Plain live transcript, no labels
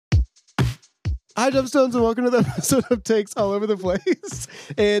Hi, Gemstones, and welcome to the episode of Takes All Over the Place.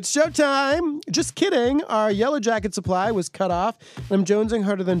 It's showtime. Just kidding. Our Yellowjacket supply was cut off, and I'm jonesing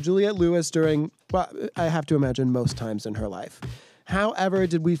harder than Juliette Lewis during, well, I have to imagine most times in her life. However,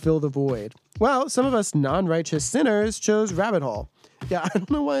 did we fill the void? Well, some of us non-righteous sinners chose rabbit hole. Yeah, I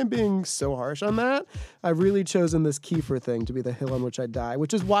don't know why I'm being so harsh on that. I've really chosen this Kiefer thing to be the hill on which I die,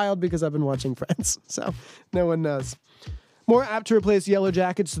 which is wild because I've been watching Friends, so no one knows. More apt to replace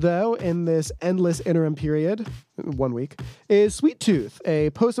Yellowjackets, though, in this endless interim period, 1 week, is Sweet Tooth,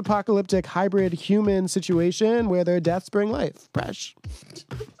 a post-apocalyptic hybrid human situation where their deaths bring life. Fresh.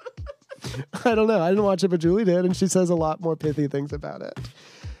 I don't know. I didn't watch it, but Julie did, and she says a lot more pithy things about it.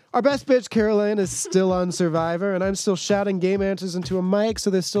 Our best bitch, Caroline, is still on Survivor, and I'm still shouting game answers into a mic, so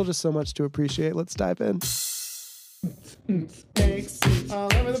there's still just so much to appreciate. Let's dive in. Takes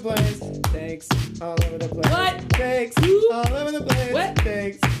all over the place. Takes all over the place. What? Takes all over the place. What?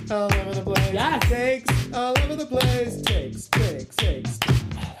 Takes all over the place. Yes. Takes all over the place. Takes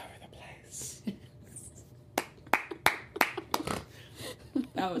all over the place.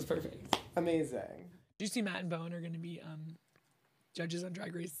 That was perfect. Amazing. Do you see Matt and Bowen are going to be judges on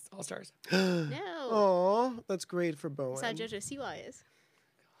Drag Race All Stars? No. Aw, that's great for Bowen. That's how Jo Siwa is.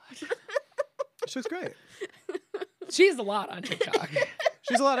 She was great. She's a lot on TikTok.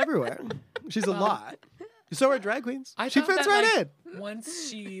 She's a lot everywhere. She's a lot. So are drag queens. She fits right in. Once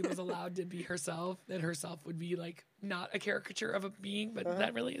she was allowed to be herself, that herself would be like not a caricature of a being, but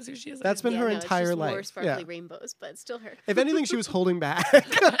that really is who she is. That's been her it's entire just life. More sparkly rainbows, but it's still her. If anything, she was holding back.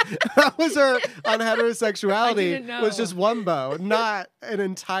 That was her on heterosexuality. Was just one bow, not an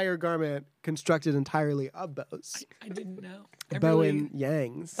entire garment constructed entirely of bows. I didn't know. Bowen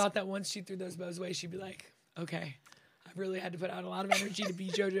Yangs. Thought that once she threw those bows away, she'd be like, okay, I really had to put out a lot of energy to be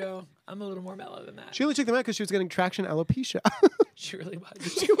JoJo. I'm a little more mellow than that. She only took them out because she was getting traction alopecia. She really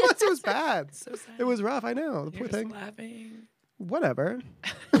was. She was. It was bad. So sad. It was rough. I know. The You're poor just thing. laughing. Whatever.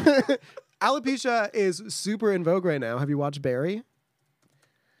 Alopecia is super in vogue right now. Have you watched Barry?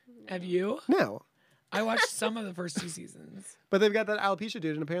 Have you? No. I watched some of the first 2 seasons. But they've got that alopecia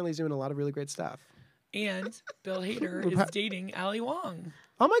dude, and apparently he's doing a lot of really great stuff. And Bill Hader is dating Ali Wong.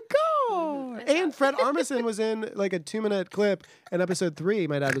 Oh my god! And Fred Armisen was in like a 2-minute clip in episode 3.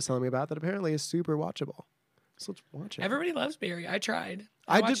 My dad was telling me about that. Apparently, is super watchable. So let's watch it. Everybody loves Barry. I tried.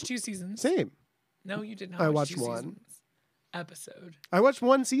 I watched 2 seasons. Same. No, you did not. I watch watched 2 one seasons. Episode. I watched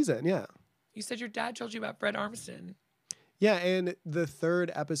 1 season. Yeah. You said your dad told you about Fred Armisen. Yeah, and the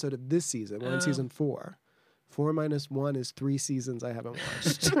 3rd episode of this season. We're in season 4. 4 minus 1 is 3 seasons I haven't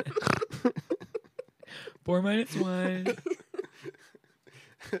watched. 4 minus 1.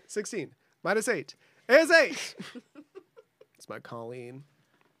 16 minus 8 is 8. It's my Colleen.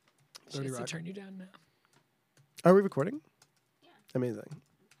 She has to turn you down now. Are we recording? Yeah. Amazing.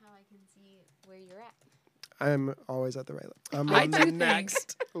 How I can see where you're at. I'm always at the right level. I'm I on do the think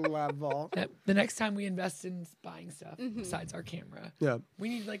next level. that the next time we invest in buying stuff besides our camera, Yeah. we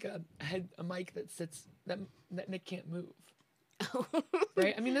need like a mic that sits that Nick can't move.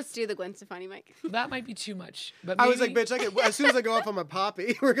 Right? I mean, Do the Gwen Stefani mic. that might be too much. But I was like, bitch, as soon as I go off on my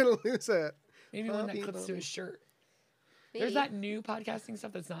poppy, we're going to lose it. maybe one that Poppy, clips to his shirt. Maybe. There's that new podcasting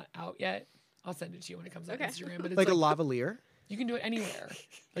stuff that's not out yet. I'll send it to you when it comes out on Instagram. But it's Like a lavalier? you can do it anywhere.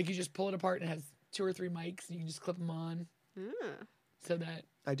 Like you just pull it apart and it has 2 or 3 mics and you can just clip them on so that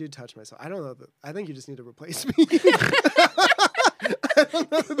I do touch myself. I don't know. I think you just need to replace me. I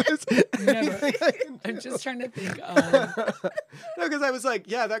don't know if there's never. anything I can do. I'm just trying to think of No, because I was like,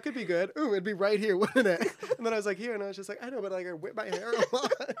 yeah, that could be good. Ooh, it'd be right here, wouldn't it? And then I was like, here, and I was just like, I know, but like I whip my hair a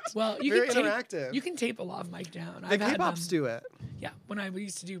lot. well, you Very can interactive. tape, you can tape a lav mic down. The K-pops do it. Yeah, when I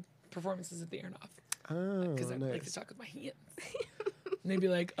used to do performances at the Airnoff Oh, because I like to nice. talk with my hands. And they'd be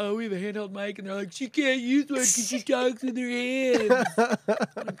like, "Oh, we have a handheld mic," and they're like, "She can't use one because she talks with her hands."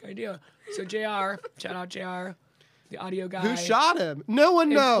 Like I do. So Jr. Shout out Jr. The audio guy. Who shot him? No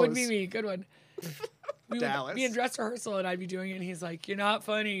one It knows. would be me. Good one. We Dallas. would be in dress rehearsal and I'd be doing it and he's like, "You're not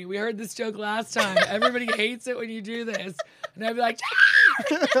funny. We heard this joke last time. Everybody hates it when you do this." And I'd be like,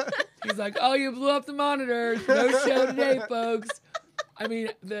 "Ah!" He's like, "Oh, you blew up the monitors. No show today, folks." I mean,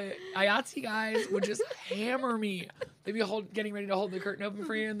 the IATSE guys would just hammer me. They'd be getting ready to hold the curtain open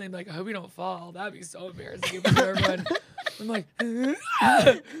for you and they'd be like, "I hope you don't fall. That'd be so embarrassing for everyone." I'm like, they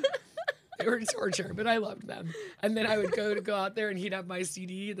were torture, but I loved them. And then I would go out there and he'd have my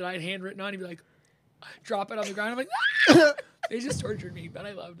CD that I'd handwritten on. He'd be like, drop it on the ground. I'm like, "Ah!" They just tortured me, but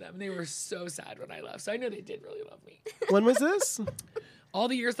I loved them. And they were so sad when I left. So I know they did really love me. When was this? All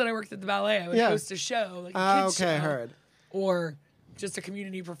the years that I worked at the ballet, I would host a show, like a kids okay, show, heard. or just a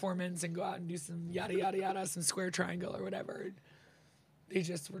community performance and go out and do some yada, yada, yada, some square triangle or whatever. they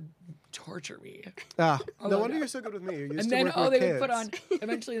just would torture me. No love wonder that. you're so good with me. You're used And to then working with they kids. would put on.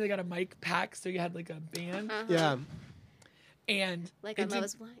 Eventually, they got a mic pack, so you had like a band, Yeah. and Like it on did- Love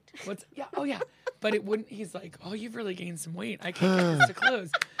is Blind. What's yeah, but it wouldn't. He's like, oh, you've really gained some weight. I can't get this to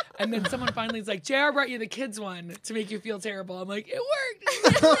close. And then someone finally is like, JR brought you the kids one to make you feel terrible. I'm like, it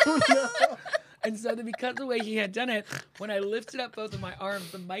worked. And so then because of the way he had done it, when I lifted up both of my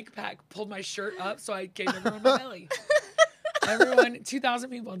arms, the mic pack pulled my shirt up, so I gave everyone my belly. Everyone, 2,000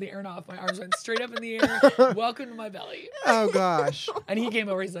 people had the air off. My arms went straight up in the air. Welcome to my belly. Oh gosh. And he came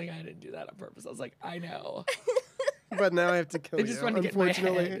over. He's like, I didn't do that on purpose. I was like, I know. But now I have to kill They you. just wanted to get in my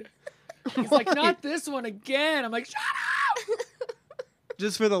Unfortunately. head. He's like, not this one again. I'm like, shut up.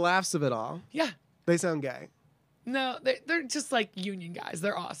 Just for the laughs of it all. Yeah. They sound gay. No, they're just like union guys.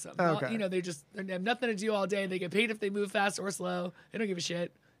 They're awesome. Okay. You know, they have nothing to do all day. They get paid if they move fast or slow. They don't give a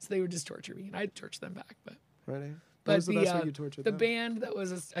shit. So they would just torture me, and I'd torture them back. But Ready? But What was the best way you tortured the them? band that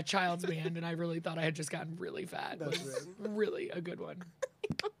was a child's band, and I really thought I had just gotten really fat. That's was really a good one.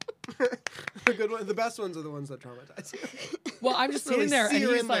 The good one, the best ones are the ones that traumatize you. Well, I'm just Really sitting there, and sear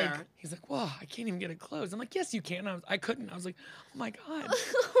he's in like, there. "Whoa, I can't even get it closed." I'm like, "Yes, you can." I couldn't. I was like, "Oh my god."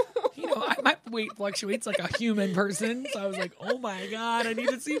 You know, my weight fluctuates like a human person, so I was like, "Oh my god, I need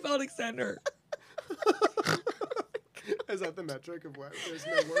a seatbelt extender." Is that the metric of what? There's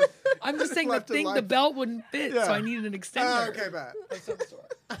no word. I'm just saying Left the in the life. belt wouldn't fit, Yeah. so I needed an extender. Oh, okay, bet. Of some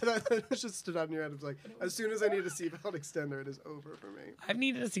sort. I thought it just stood out in your head. It was like, as soon as I need a seatbelt extender, it is over for me. I've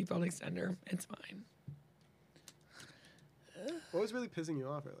needed a seatbelt extender. It's fine. What was really pissing you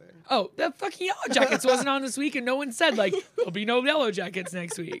off earlier? Oh, the fucking Yellowjackets wasn't on this week, and no one said like there'll be no Yellowjackets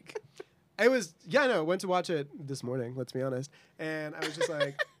next week. It was, yeah, no, went to watch it this morning, let's be honest. And I was just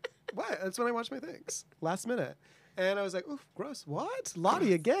like, what? That's when I watched my things. Last minute. And I was like, oof, gross. What?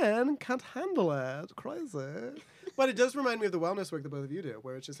 Lottie again? Can't handle it. Crazy. But it does remind me of the wellness work that both of you do,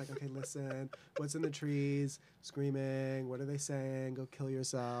 where it's just like, okay, listen, what's in the trees? Screaming. What are they saying? Go kill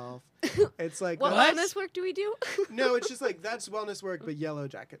yourself. It's like, What What? wellness work do we do? no, it's just like, that's wellness work, but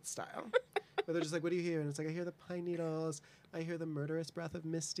Yellowjacket style. Where they're just like, what do you hear? And it's like, I hear the pine needles. I hear the murderous breath of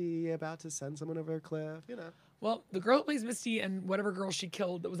Misty about to send someone over a cliff, you know. Well, the girl who plays Misty and whatever girl she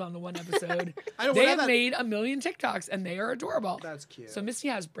killed that was on the one episode, I know, they what have about- made 1 million TikToks, and they are adorable. That's cute. So Misty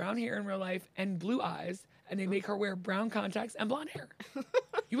has brown hair in real life and blue eyes, and they make her wear brown contacts and blonde hair.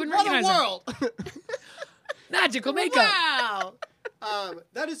 You wouldn't What a recognize her. world! Magical makeup. Wow.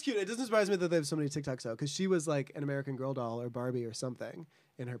 That is cute. It doesn't surprise me that they have so many TikToks though, because she was like an American Girl doll or Barbie or something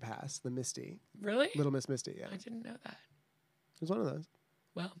in her past. The Misty, Really? Little Miss Misty. Yeah, I didn't know that. it was one of those.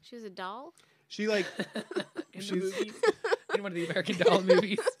 Well, She was a doll? She like, in the She's- movies, in one of the American Doll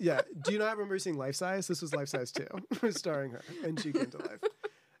movies. yeah. Do you not remember seeing Life Size? This was Life Size 2, starring her, and she came to life.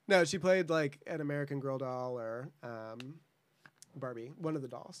 No, she played like an American Girl doll or Barbie, one of the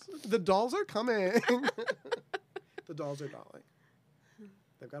dolls. The dolls are coming. The dolls are dolling.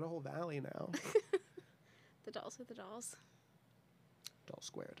 They've got a whole valley now. The dolls are the dolls. Doll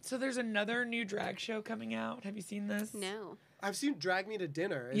squared. So there's another new drag show coming out. Have you seen this? No. I've seen Drag Me to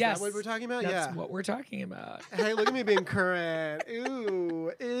Dinner. Is Yes. that what we're talking about? That's yeah. what we're talking about. Hey, look at me being current.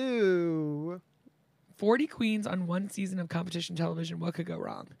 Ooh, ooh. 40 queens on one season of competition television. What could go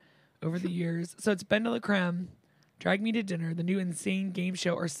wrong over the years? So it's Ben de la Creme, Drag Me to Dinner, the new insane game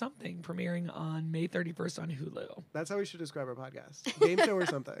show or something premiering on May 31st on Hulu. That's how we should describe our podcast. Game show or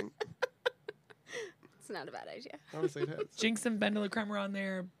something. It's not a bad idea. Honestly, it is. Jinx and Ben de la Creme are on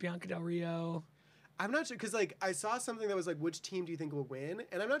there. Bianca Del Rio. I'm not sure, because like I saw something that was like, which team do you think will win?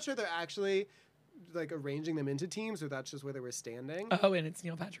 And I'm not sure they're actually like arranging them into teams, or that's just where they were standing. Oh, and it's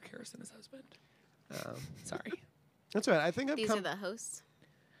Neil Patrick Harris and his husband. Sorry. That's right. I think These are the hosts.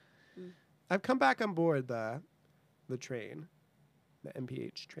 I've come back on board the train, the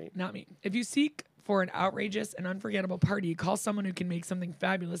MPH train. Not me. If you seek for an outrageous and unforgettable party, call someone who can make something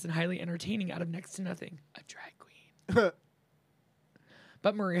fabulous and highly entertaining out of next to nothing. A drag queen.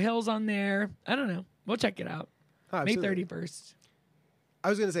 But Maria Hill's on there. I don't know. We'll check it out. Oh, May absolutely. 31st. I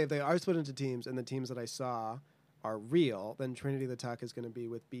was gonna say if they are split into teams and the teams that I saw are real, then Trinity the Tuck is gonna be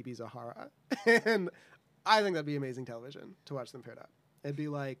with BB Zahara, and I think that'd be amazing television to watch them paired up. It'd be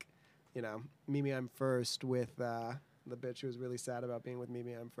like, you know, Mimi I'm First with the bitch who was really sad about being with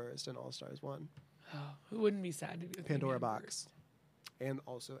Mimi I'm First and All Stars 1, Oh, who wouldn't be sad to be with Pandora Mimi Box, first? and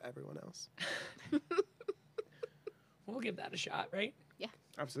also everyone else. We'll give that a shot, right?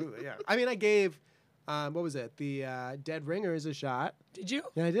 Absolutely, yeah. I mean, I gave, what was it? The Dead Ringers a shot. Did you?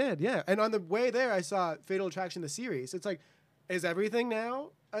 Yeah, I did. Yeah, and on the way there, I saw Fatal Attraction the series. It's like, Is everything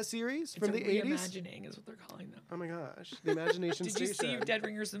now a series from the 80s? Reimagining is what they're calling them. Oh my gosh, the Imagination Did you Station. see Dead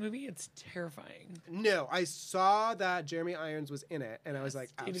Ringers the movie? It's terrifying. No, I saw that Jeremy Irons was in it, and I was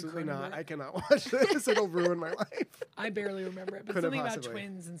like, David absolutely not. Cronenberg. I cannot watch this. It'll ruin my life. I barely remember it, but Couldn't something about possibly.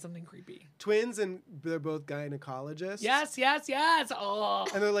 twins and something creepy. Twins, and they're both gynecologists. Yes, yes, yes. Oh,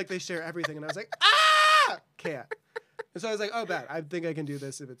 And they're like, they share everything, and I was like, ah, can't. And so I was like, oh, bad. I think I can do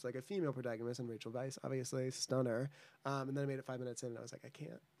this if it's like a female protagonist, and Rachel Weisz, obviously, stunner. And then I made it 5 minutes in, and I was like, I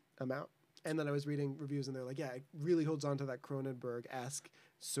can't. I'm out. And then I was reading reviews, and they're like, yeah, it really holds on to that Cronenberg-esque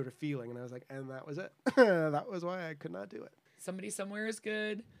sort of feeling. And I was like, and that was it. That was why I could not do it. Somebody Somewhere is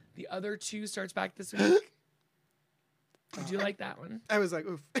good. The other two starts back this week. Did you like that one? I was like,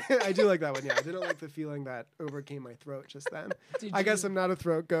 oof. I do like that one, yeah. I didn't like the feeling that overcame my throat just then. I guess I'm not a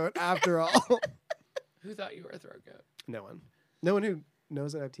throat goat after all. Who thought you were a throat goat? No one. No one who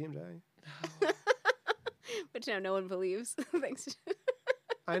knows that I have TMJ. Which no one believes. Thanks.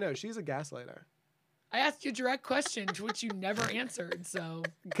 I know, she's a gaslighter. I asked you a direct question to which you never answered, so.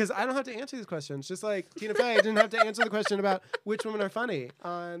 Because I don't have to answer these questions. Just like Tina Fey didn't have to answer the question about which women are funny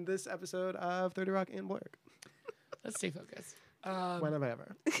on this episode of 30 Rock and Blurk. Let's stay focused. When have I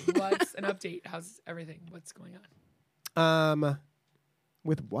ever? What's an update? How's everything? What's going on?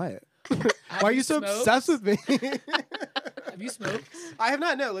 With what? Have Why are you so smoked? obsessed with me? Have you smoked? I have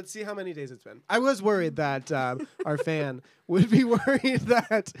not. No, let's see how many days it's been. I was worried that our fan would be worried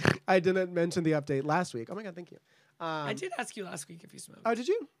that I didn't mention the update last week. Oh my God, thank you. I did ask you last week if you smoked. Oh, did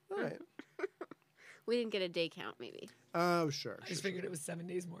you? All right. We didn't get a day count, maybe. Oh, sure. I just figured it was 7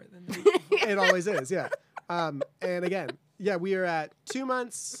 days more than the week before. It always is, yeah. And again, yeah, we are at 2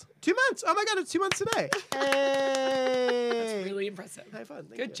 months. 2 months. Oh my God, it's 2 months today. Hey. That's really impressive. High fun.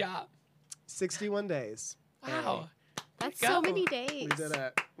 Thank Good you. job. 61 days. Wow. That's Go. so many days. We did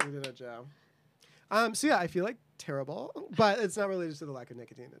it. We did it, Joe. So yeah, I feel like terrible, but it's not related to the lack of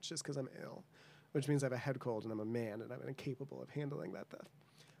nicotine. It's just because I'm ill, which means I have a head cold and I'm a man and I'm incapable of handling that stuff.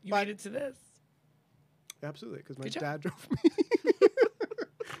 You But- made it to this. Absolutely, because my Good job. dad drove me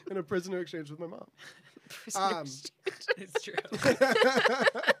in a prisoner exchange with my mom. It's true.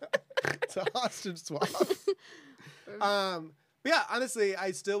 It's a hostage swap. But yeah, honestly,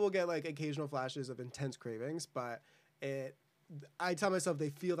 I still will get like occasional flashes of intense cravings, but I tell myself they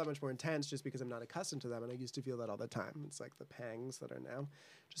feel that much more intense just because I'm not accustomed to them, and I used to feel that all the time. It's like the pangs that are now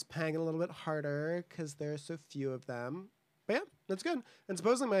just panging a little bit harder because there are so few of them. But yeah, that's good. And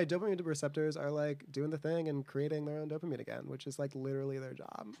supposedly my dopamine receptors are like doing the thing and creating their own dopamine again, which is like literally their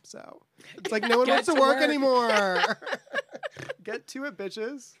job. So it's like no one Get wants to to work work. anymore. Get to it,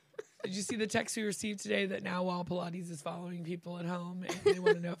 bitches. Did you see the text we received today that now Wall Pilates is following people at home and they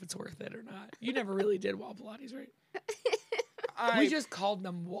want to know if it's worth it or not? You never really did Wall Pilates, right? We just called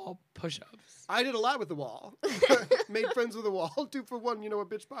them wall push-ups. I did a lot with the wall. Made friends with the wall. 2 for 1. You know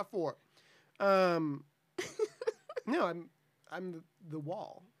what bitch bought 4. No, I'm the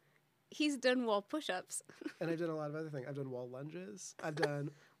wall. He's done wall push-ups. And I've done a lot of other things. I've done wall lunges. I've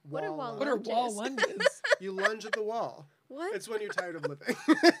done What are wall What are wall Lunges. lunges? You lunge at the wall. What? It's when you're tired of living.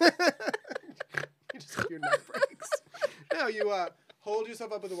 You just have your neck breaks. No, you hold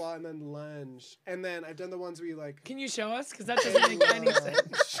yourself up with the wall and then lunge. And then I've done the ones where you like Can you show us? Because that doesn't make any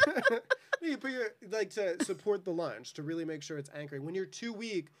sense. You put your to support the lunge to really make sure it's anchoring. When you're too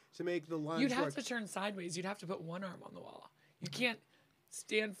weak to make the lunge You'd have work. to turn sideways. You'd have to put one arm on the wall. You can't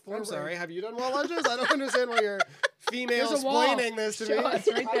stand forward. I'm sorry. Have you done wall lunges? I don't understand why you're female There's a wall. explaining this to me. Show us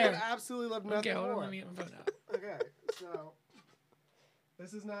right I would there. absolutely love nothing Okay, hold on. more. Let me get my phone out. Okay, so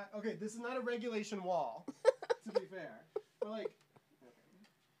this is not a regulation wall. To be fair, we're like,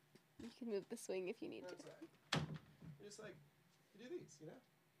 You can move the swing if you need that's to. right. You just like you do these, you know.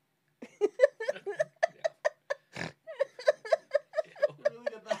 You really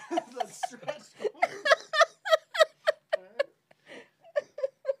get that stretch going. Alright.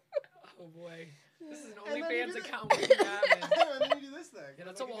 Oh boy. This is an And then you OnlyFans do account we can have. And then you do this thing. Yeah,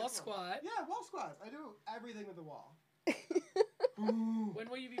 that's a Like wall against the squat. Yeah, wall squats. I do everything with the wall. When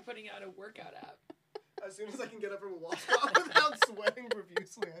will you be putting out a workout app? As soon as I can get up from a wall squat without sweating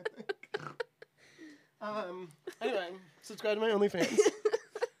profusely, I think. Anyway, subscribe to my OnlyFans.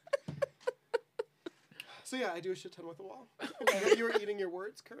 So yeah, I do a shit ton with the wall. I know you were eating your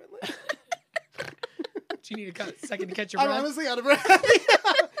words currently. Do you need a second to catch your I'm breath? honestly out of breath.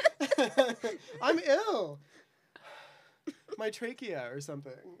 I'm ill. My trachea or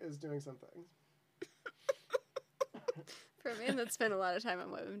something is doing something. For a man that spent a lot of time on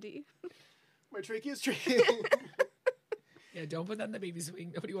WebMD. My trachea is trachea. Yeah, don't put that in the baby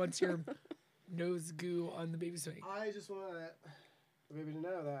swing. Nobody wants your nose goo on the baby swing. I just want the baby to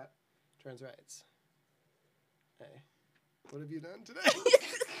know that trans rights. Hey. What have you done today?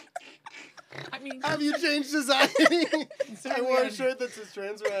 I mean, Have you changed society? I wore a had- shirt that says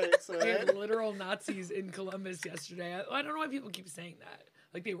trans rights. we Right? had literal Nazis in Columbus yesterday. I don't know why people keep saying that.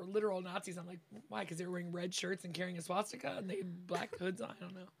 Like they were literal Nazis. I'm like, why? Because they were wearing red shirts and carrying a swastika and they had black hoods on. I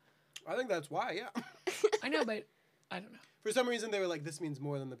don't know. I think that's why. Yeah. I know, but I don't know. For some reason, they were like, this means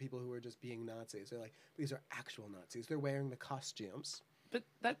more than the people who were just being Nazis. They're like, these are actual Nazis. They're wearing the costumes. But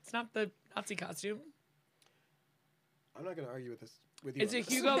that's not the Nazi costume. I'm not going to argue with this with you. It's on a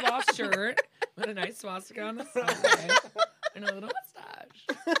this. Hugo Boss shirt with a nice swastika on the side and a little mustache.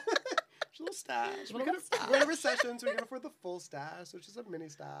 A little stash. Little We're mustache. in a recession, so we can afford the full stash, which is a mini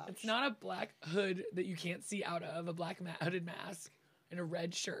stash. It's not a black hood that you can't see out of, a black hooded mask and a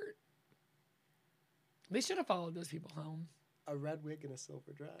red shirt. They should have followed those people home. A red wig and a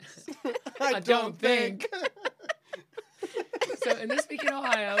silver dress. I don't think. So in this week in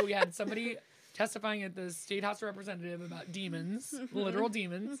Ohio, we had somebody testifying at the State House of Representative about demons, literal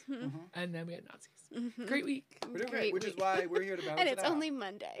demons, and then we had Nazis. Great week. We're doing great, Great which is week. why we're here to balance And it it's out. only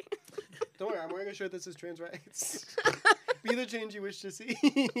Monday. Don't worry, I'm wearing a shirt that says trans rights. Be the change you wish to see.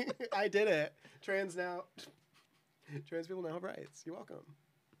 I did it. Trans people now have rights. You're welcome.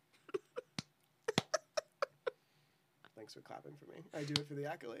 Thanks for clapping for me. I do it for the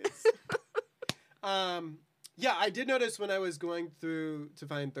accolades. Yeah, I did notice when I was going through to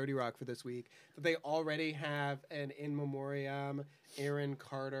find 30 Rock for this week that they already have an in memoriam Aaron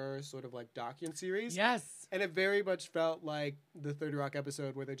Carter sort of like docuseries. Yes. And it very much felt like the 30 Rock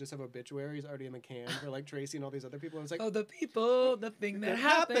episode where they just have obituaries already in the can for like Tracy and all these other people. And it's like, Oh, the people, the thing that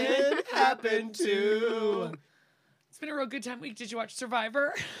happened to. It's been a real good time week. Did you watch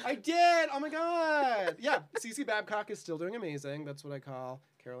Survivor? I did. Oh my God. Yeah. Cece Babcock is still doing amazing. That's what I call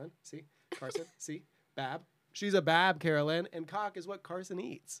Carolyn. See? Carson. See? Bab. She's a Bab, Carolyn. And cock is what Carson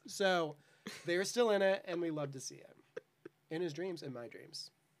eats. So they're still in it, and we love to see it. In his dreams, in my dreams.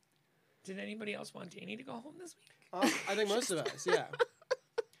 Did anybody else want Danny to go home this week? I think most of us, yeah.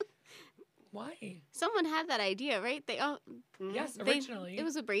 Why? Someone had that idea, right? They all. Yes, They, originally. it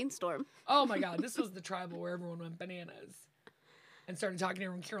was a brainstorm. Oh my God, this was the tribal where everyone went bananas and started talking to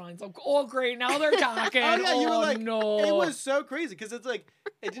everyone. Caroline's like, oh great, now they're talking. Oh, yeah, you were like, no. It was so crazy because it's like,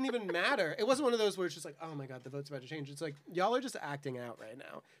 it didn't even matter. It wasn't one of those where it's just like, oh my God, the vote's about to change. It's like, y'all are just acting out right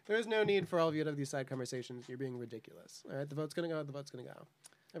now. There is no need for all of you to have these side conversations. You're being ridiculous. All right, the vote's going to go, the vote's going to go.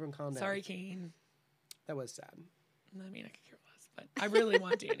 Everyone calm down. Sorry, Kane. That was sad. I mean, I could care less, but I really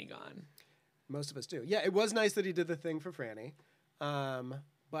want Danny gone. Most of us do. Yeah, it was nice that he did the thing for Franny.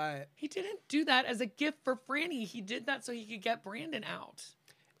 But, He didn't do that as a gift for Franny. He did that so he could get Brandon out.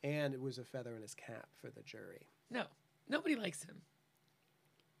 and it was a feather in his cap for the jury. No, nobody likes him.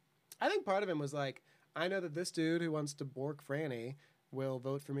 I think part of him was like, I know that this dude who wants to bork Franny will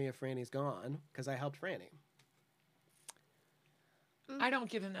vote for me if Franny's gone because I helped Franny. I don't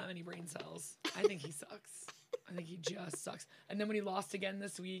give him that many brain cells. I think he sucks. I think he just sucks. And then when he lost again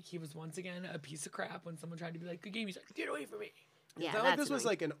this week, he was once again a piece of crap when someone tried to be like, good game. He's like, get away from me. Yeah, It's not like that's this was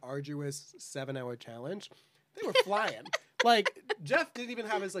annoying. like an arduous 7-hour challenge. They were flying. Like, Jeff didn't even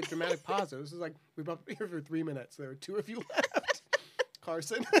have his like dramatic pause. This was like, we've been here for 3 minutes. There were 2 of you left.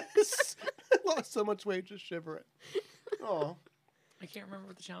 Carson lost so much weight, just shivering. Oh. I can't remember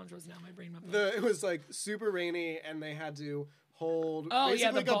what the challenge was now. My brain went blank. It was like super rainy, and they had to hold Oh,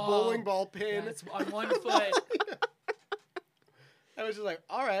 yeah, basically the like ball. a bowling ball pin. Yes, on one foot. I was just like,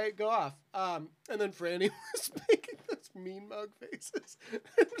 all right, go off. And then Franny was making those mean mug faces.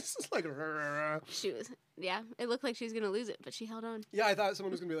 It was just like, "Rrrr." She was, yeah, it looked like she was going to lose it, but she held on. Yeah, I thought someone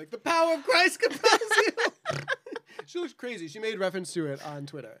was going to be like, the power of Christ compels you. She looked crazy. She made reference to it on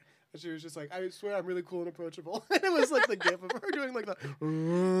Twitter. And she was just like, I swear I'm really cool and approachable. And it was like the gif of her doing like the.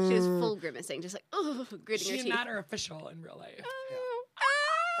 She was full grimacing, just like, oh, gritting She her and teeth. Matt are official in real life.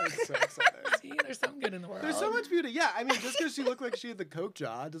 I was so excited. See, there's some good in the world. There's so much beauty. Yeah, I mean, just because she looked like she had the Coke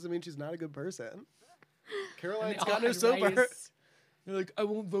jaw doesn't mean she's not a good person. And they Caroline's all got no had sober. rice. They're like, I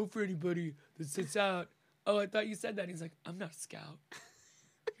won't vote for anybody that sits out. Oh, I thought you said that. He's like, I'm not a scout.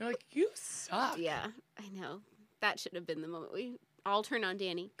 You're like, you suck. Yeah, I know. That should have been the moment we all turn on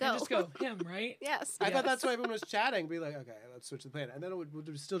Danny. Go. And just go, him, right? Yes. I thought Yes. that's why everyone was chatting. Be like, okay, let's switch the plan. And then it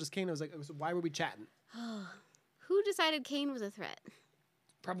would still just Kane. I was like, so why were we chatting? Who decided Kane was a threat?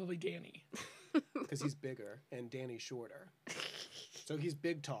 Probably Danny. Because he's bigger and Danny's shorter. So he's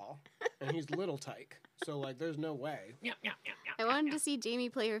big tall and he's little tyke. So like, there's no way. Yeah, yeah, yeah, yeah. I wanted to see Jamie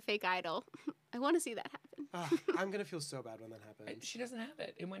play her fake idol. I want to see that happen. I'm gonna feel so bad when that happens. She doesn't have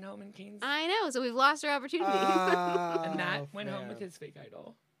it. It went home in Kane's. I know, so we've lost our opportunity. And Matt went home with fair. his fake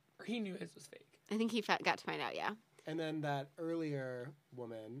idol. Or he knew his was fake. I think he got to find out, yeah. And then that earlier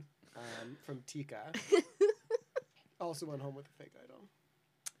woman from Tika. Also went home with a fake idol.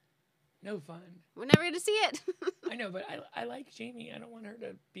 No fun. We're never going to see it. I know, but I like Jamie. I don't want her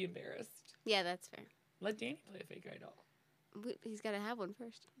to be embarrassed. Yeah, that's fair. Let Danny play a fake idol. He's got to have one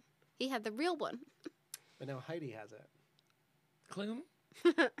first. He had the real one. But now Heidi has it. Clume?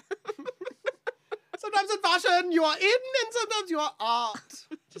 Sometimes in fashion, you are in, and sometimes you are out.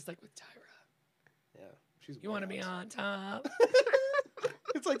 Just like with Tyra. Yeah. She's You want to be on top?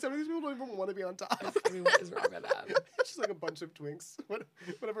 It's like some of these people don't even want to be on top. I mean, what is wrong with that? It's just like a bunch of twinks.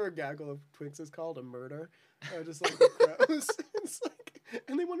 Whatever a gaggle of twinks is called, a murder. Just like the crows. It's like,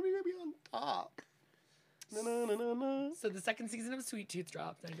 and they want to be on top. No. So the second season of Sweet Tooth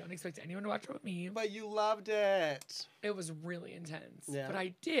dropped. I don't expect anyone to watch it with me. But you loved it. It was really intense. Yeah. But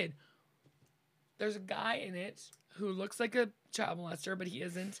I did. There's a guy in it who looks like a child molester, but he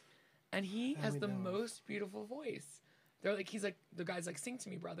isn't. And he has the most beautiful voice. He's like, the guy's like, sing to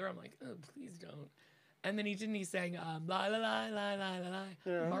me, brother. I'm like, oh, please don't. And then he sang, la la la la la la la.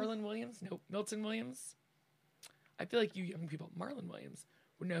 Yeah. Marlon Williams? Nope. Milton Williams? I feel like you young people, Marlon Williams,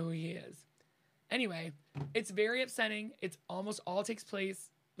 would know who he is. Anyway, it's very upsetting. It's almost all takes place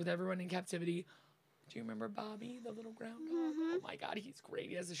with everyone in captivity. Do you remember Bobby, the little groundhog? Mm-hmm. Oh my God, he's great.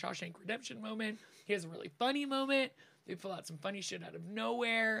 He has a Shawshank Redemption moment. He has a really funny moment. They pull out some funny shit out of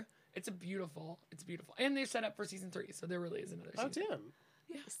nowhere. It's beautiful. And they're set up for season 3, so there really is another season. Oh, damn.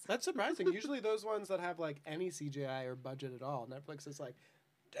 Yes. That's surprising. Usually those ones that have like any CGI or budget at all, Netflix is like,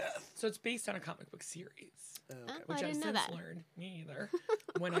 death. So it's based on a comic book series. Oh, okay. Oh, Which I I've didn't know since that. learned. Me either.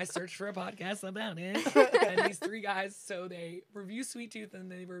 When I searched for a podcast about it. And these 3 guys, so they review Sweet Tooth and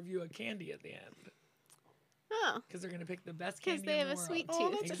they review a candy at the end. Oh. Because they're going to pick the best 'Cause candy they in have the a world. sweet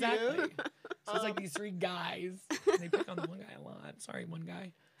tooth. That's Exactly. cute. So it's like these 3 guys. And they pick on the one guy a lot. Sorry, one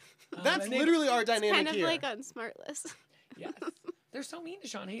guy. That's and they- literally our dynamic Kind of here. like on Smartless. Yes. They're so mean to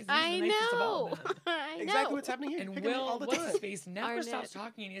Sean Hayes. He's I the nicest of all know. of them. I know. Exactly what's happening here. And Pick on me all Will, the what's time. his face, never Arnett. stops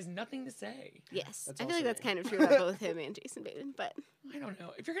talking and he has nothing to say. Yes. That's I feel also like that's me. kind of true about both him and Jason Bateman, but I don't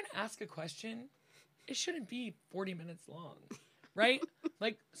know. If you're going to ask a question, it shouldn't be 40 minutes long, right?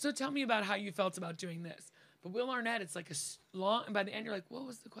 Like, so tell me about how you felt about doing this. But Will Arnett, it's like long, and by the end, you're like, what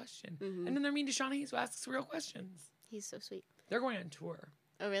was the question? Mhm. And then they're mean to Sean Hayes, who asks real questions. he's so sweet. They're going on tour.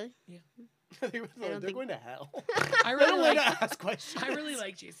 Oh, really? They're think- going to hell. I They don't really like like, to ask questions. I really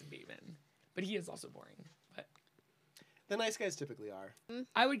like Jason Bateman, but he is also boring. But The nice guys typically are.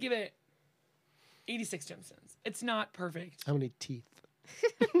 I would give it 86 gemstones. It's not perfect. How many teeth?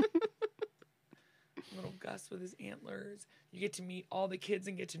 Little Gus with his antlers. You get to meet all the kids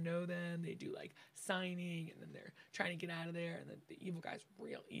and get to know them. They do like signing, and then they're trying to get out of there, and then the evil guy's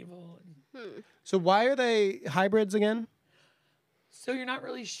real evil. And So why are they hybrids again? so you're not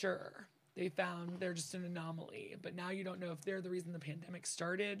really sure. They found they're just an anomaly, but now you don't know if they're the reason the pandemic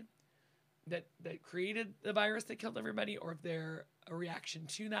started, that created the virus that killed everybody, or if they're a reaction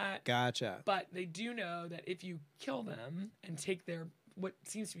to that. Gotcha. But they do know that if you kill them and take their what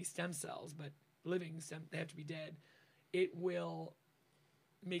seems to be stem cells, but living stem, they have to be dead, it will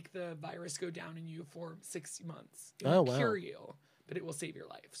make the virus go down in you for 60 months. It Oh, won't wow. cure you, but it will save your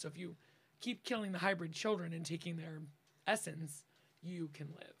life. So if you keep killing the hybrid children and taking their essence, you can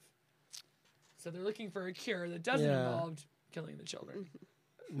live. So they're looking for a cure that doesn't Yeah. involve killing the children.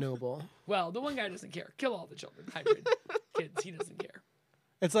 Noble. Well, the one guy doesn't care. Kill all the children, hybrid kids. He doesn't care.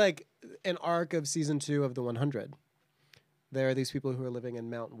 It's like an arc of season 2 of the 100. There are these people who are living in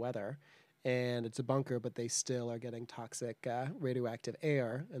mountain weather, and it's a bunker, but they still are getting toxic radioactive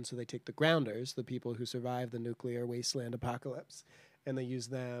air, and so they take the grounders, the people who survive the nuclear wasteland apocalypse, and they use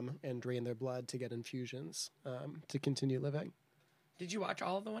them and drain their blood to get infusions to continue living. Did you watch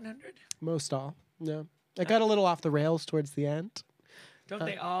all of the 100? Most all, yeah. It got a little off the rails towards the end. Don't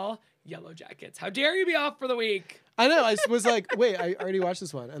they all? Yellowjackets. How dare you be off for the week? I know. I was like, wait, I already watched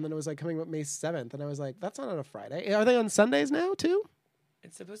this one. And then it was like coming up May 7th. And I was like, that's not on a Friday. Are they on Sundays now, too?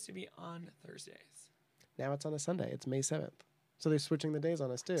 It's supposed to be on Thursdays. Now it's on a Sunday. It's May 7th. So they're switching the days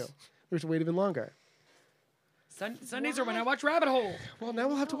on us, too. We have to wait even longer. Sundays are when I watch Rabbit Hole. Well, now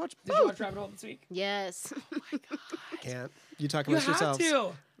we'll have to watch Did you watch Rabbit Hole this week? Yes. Oh my God. Can't. You talk You amongst have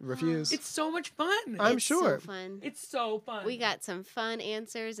yourselves. to. Refuse. It's so much fun. I'm It's sure. So fun. It's so fun. We got some fun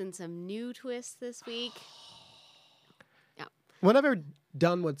answers and some new twists this week. Whenever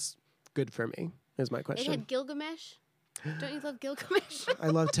done what's good for me is my It question. had Gilgamesh. Don't you love Gilgamesh? I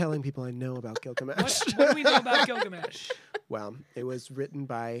love telling people I know about Gilgamesh. what do we know about Gilgamesh? Well, it was written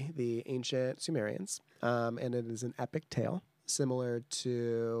by the ancient Sumerians, and it is an epic tale similar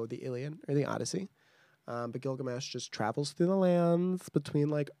to the Iliad or the Odyssey. But Gilgamesh just travels through the lands between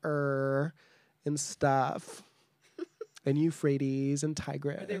like and stuff, and Euphrates and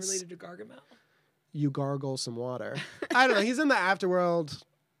Tigris. Are they related to Gargamel? you gargle some water. I don't know. He's in the afterworld.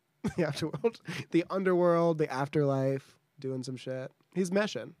 The afterworld. The underworld, the afterlife, doing some shit. He's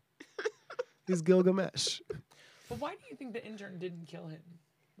meshing. He's Gilgamesh. But why do you think the intern didn't kill him?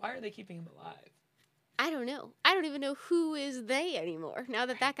 Why are they keeping him alive? I don't know. I don't even know who is they anymore. Now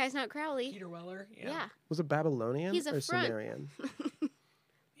that guy's not Crowley. Peter Weller? Yeah. Was it Babylonian He's a or front. Sumerian?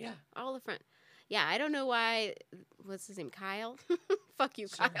 Yeah. All the front. Yeah, I don't know why. What's his name? Kyle? Fuck you,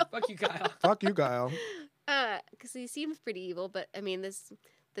 Sure. Kyle. Fuck you, Kyle. Fuck you, Kyle. Because he seems pretty evil, but I mean,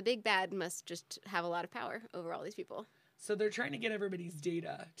 the big bad must just have a lot of power over all these people. So they're trying to get everybody's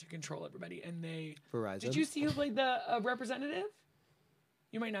data to control everybody, and they... Verizon. Did you see who played the representative?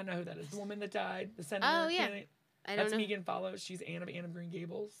 You might not know who that is. The woman that died, the senator. Oh, yeah. candidate. I don't That's know. Megan Follows. She's Anne of Green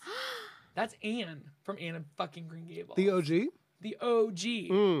Gables. That's Anne from Anne of fucking Green Gables. The OG? The OG.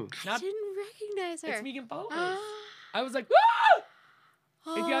 Mm. I didn't recognize her. It's Megan Follows. I was like, ah!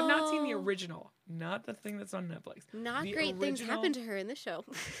 If you have not seen the Oh. original, not the thing that's on Netflix. Not the great things original- happen to her in the show.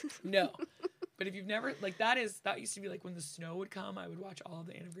 No. But if you've never, like, that used to be like when the snow would come, I would watch all of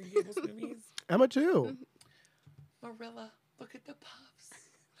the Anne of Green Gables movies. Emma too. Marilla, look at the puffs.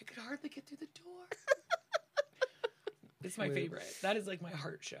 I could hardly get through the door. It's my Wait. favorite. That is like my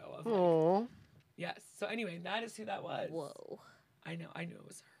heart show. Of like, Aww. yes. So anyway, that is who that was. Whoa. I knew it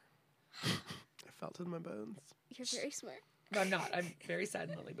was her. I felt it in my bones. You're very smart. No, I'm not. I'm very sad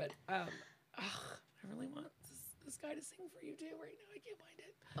and lonely, but I really want this guy to sing for you too right now. I can't find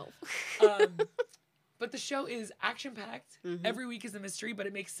it. Oh. But the show is action-packed. Mhm. Every week is a mystery, but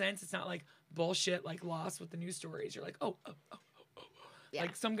it makes sense. It's not like bullshit like Lost with the news stories. You're like, oh. Yeah.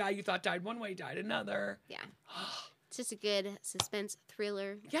 Like some guy you thought died one way, died another. Yeah. It's just a good suspense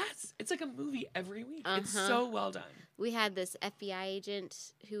thriller. Yes, it's like a movie every week. It's Uh-huh. so well done. We had this FBI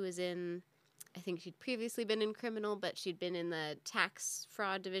agent who was in, I think she'd previously been in criminal, but she'd been in the tax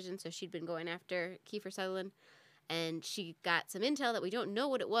fraud division, so she'd been going after Kiefer Sutherland. And she got some intel that we don't know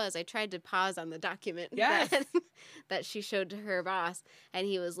what it was. I tried to pause on the document Yes. that she showed to her boss, and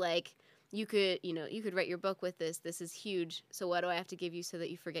he was like, you could write your book with this. This is huge. So what do I have to give you so that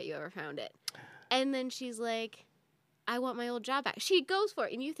you forget you ever found it? And then she's like, I want my old job back. She goes for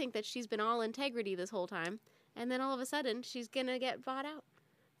it, and you think that she's been all integrity this whole time, and then all of a sudden she's gonna get bought out.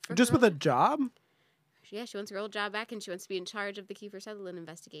 for Just her with a own- job? Yeah, she wants her old job back, and she wants to be in charge of the Kiefer Sutherland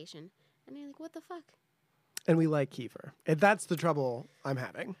investigation. And you're like, what the fuck? And we like Kiefer. And that's the trouble I'm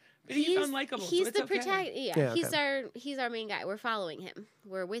having. But he's unlikable. He's so it's the okay. protagonist. Yeah, Yeah, he's our main guy. We're following him.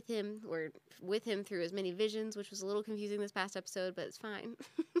 We're with him. We're with him through his many visions, which was a little confusing this past episode, but it's fine.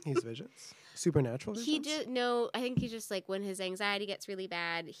 He's visions. Supernatural visions? He just I think he just like when his anxiety gets really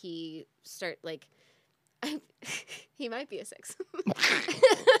bad, he start like he might be a 6.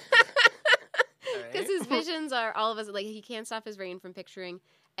 Because his visions are all of us like he can't stop his brain from picturing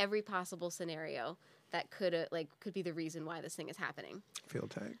every possible scenario that could be the reason why this thing is happening. Field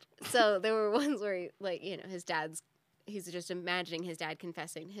tagged. So there were ones where he's just imagining his dad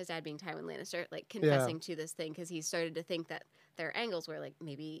confessing, his dad being Tywin Lannister, like confessing to this thing because he started to think that there are angles where like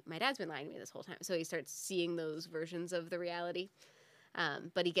maybe my dad's been lying to me this whole time. So he starts seeing those versions of the reality.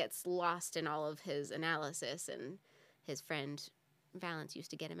 But he gets lost in all of his analysis, and his friend Valance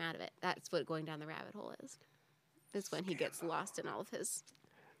used to get him out of it. That's what going down the rabbit hole is. It's when he gets lost in all of his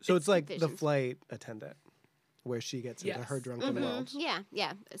So it's like the visions. flight attendant where she gets into Yes. her drunken Mhm. world.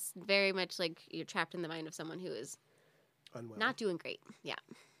 Yeah. It's very much like you're trapped in the mind of someone who is Unwell. not doing great. Yeah.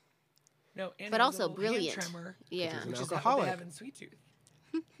 No, and But he has a also little brilliant. hand tremor, Yeah. He's an which is not what alcoholic. they have in Sweet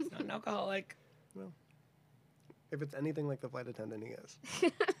Tooth. He's not an alcoholic. If it's anything like the flight attendant, he is.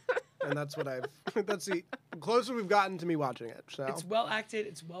 And that's what that's the closer we've gotten to me watching it. So It's well acted.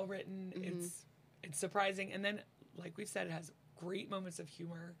 It's well written. Mhm. It's surprising, and then like we've said, it has great moments of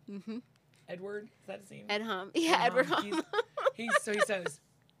humor. Mm-hmm. Edward, is that his name? Ed Hom. Yeah, Edward Hom. He says,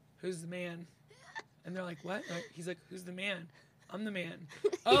 "Who's the man?" And they're like, "What?" He's like, "Who's the man?" "I'm the man."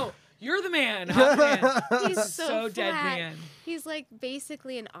 "Oh, you're the man." I'm the man. He's so dead flat. man. He's like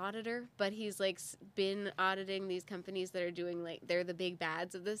basically an auditor, but he's like been auditing these companies that are doing like they're the big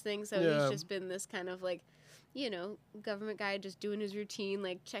bads of this thing. So Yeah. he's just been this kind of like, government guy just doing his routine,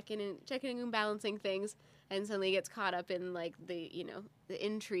 like checking and balancing things, and suddenly gets caught up in like the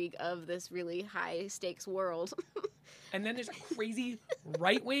intrigue of this really high stakes world. And then there's a crazy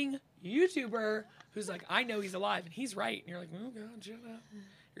right wing YouTuber who's like, "I know he's alive," and he's right. And you're like, "Oh God, shut up!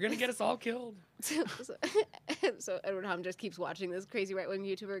 You're gonna get us all killed." so Edward Hom just keeps watching this crazy right wing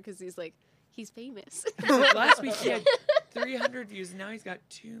YouTuber because he's famous. Last week he had 300 views, and now he's got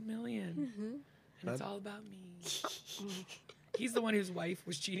 2 million. Mhm. And it's all about me. He's the one whose wife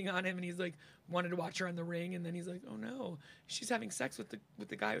was cheating on him, and he's like wanted to watch her on the ring, and then he's like, "Oh no, she's having sex with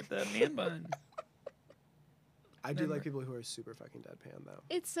the guy with the man bun." I do like people who are super fucking deadpan, though.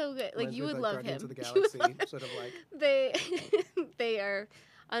 It's so good. Like, Reminds you me would of, love Guardians him. of the You would Galaxy, love- sort of like. They are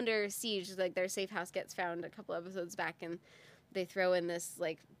under siege. Like, their safe house gets found a couple episodes back, and they throw in this,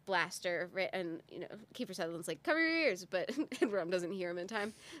 like, blaster, and, you know, Kiefer Sutherland's like, cover your ears, but Ed Rum doesn't hear him in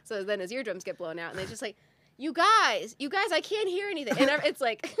time. So then his eardrums get blown out, and they're just like, you guys, I can't hear anything. And it's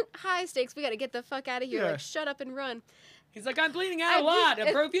like, high stakes, we got to get the fuck out of here. Yeah. Like, shut up and run. He's like, I'm bleeding out a lot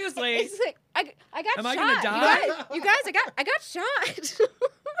and profusely. It's like, I got Am shot. I gonna die? You guys, I got shot.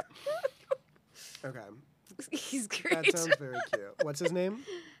 Okay. He's great. That sounds very cute. What's his name?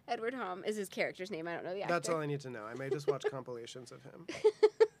 Edward Hom is his character's name. I don't know the actor. That's all I need to know. I may just watch compilations of him.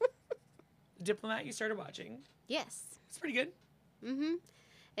 Diplomat you started watching. Yes. It's pretty good. Mm-hmm.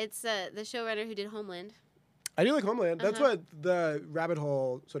 It's the showrunner who did Homeland. I do like Homeland. That's Uh-huh. what the rabbit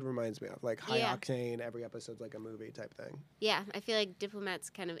hole sort of reminds me of. Like high Yeah. octane, every episode's like a movie type thing. Yeah, I feel like Diplomat's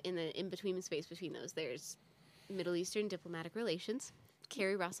kind of in the in-between space between those. There's Middle Eastern diplomatic relations.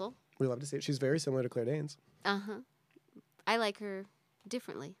 Carrie Russell. We love to see it. She's very similar to Claire Danes. Uh-huh. I like her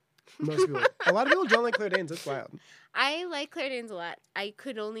differently. Most people. A lot of people don't like Claire Danes. It's wild. I like Claire Danes a lot. I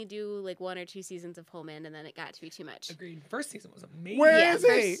could only do like 1 or 2 seasons of Homeland, and then it got to be too much. Agreed. First season was amazing. Where yeah, is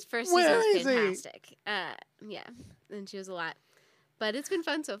he? first Where season is was he? fantastic. Yeah, and she was a lot, but it's been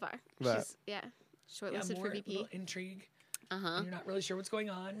fun so far. Right. She's shortlisted more for VP. little intrigue. Uh-huh. And you're not really sure what's going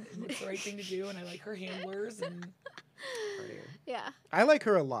on and what's the right thing to do. And I like her handlers. And Yeah, I like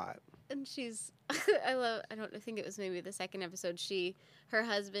her a lot. and she's I think it was maybe the second episode. Her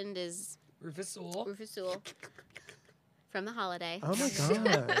husband is Rufus Sewell. Rufus Sewell from The Holiday. Oh my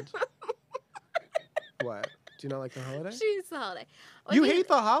god. What? Do you not like The Holiday? She's The Holiday. Oh, You I mean, hate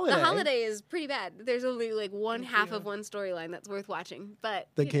The Holiday. The Holiday is pretty bad. There's only like one Thank half you. of one storyline that's worth watching, but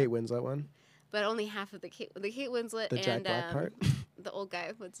The you know, Kate Winslet one. but only half of the Kate Winslet The Jack and Black part. the old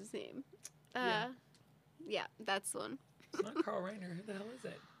guy. What's his name? Yeah. Yeah, that's the one. It's not Carl Reiner. Who the hell is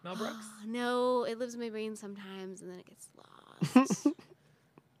it? Mel Brooks? No, it lives in my brain sometimes, and then it gets lost.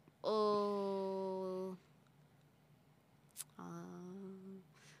 Oh.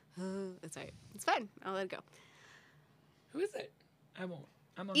 It's all right. It's fine. I'll let it go. Who is it? I won't.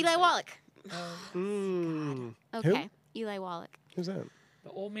 I'm on Eli the site. Wallach. Mm. Okay. Eli Wallach. Who's that? The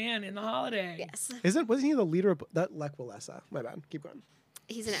old man in The Holiday. Yes. Wasn't he the leader of that Lech Walesa? My bad. Keep going.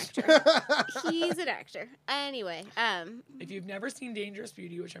 He's an actor. He's an actor. Anyway, If you've never seen Dangerous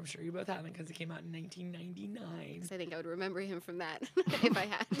Beauty, which I'm sure you both haven't because it came out in 1999, I think I would remember him from that if I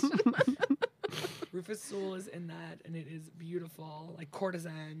had. Rufus Sewell is in that, and it is beautiful. Like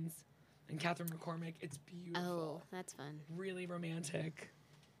Courtesans and Catherine McCormick. It's beautiful. Oh, that's fun. Really romantic.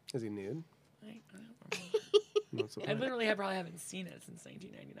 Is he nude? I don't remember. Not so I bad. literally probably haven't seen it since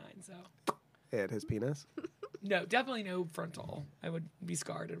 1999, so. And his penis. No, definitely no frontal. I would be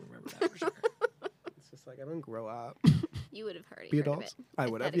scarred and remember that for sure. It's just like I don't grow up. You would have heard Be heard of adults. it. I if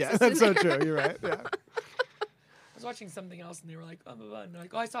would that have. Yeah, existed that's so there. true. You're right. Yeah. I was watching something else and they were like, blah, blah, blah. And they're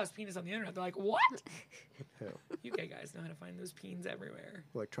like, oh, I saw his penis on the internet. They're like, what? Who? UK guys know how to find those peens everywhere.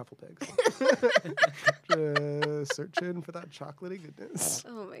 Like truffle pigs. Just searching for that chocolatey goodness.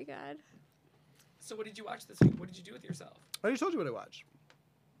 Oh my god. So what did you watch this week? What did you do with yourself? I already told you what I watched.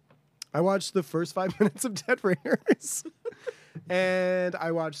 I watched the first 5 minutes of Dead Ringers. And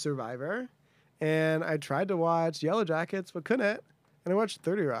I watched Survivor. And I tried to watch Yellowjackets, but couldn't. And I watched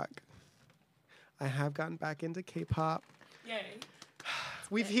 30 Rock. I have gotten back into K-pop. Yay.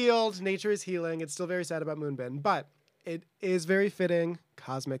 We've healed. Nature is healing. It's still very sad about Moonbin. But it is very fitting,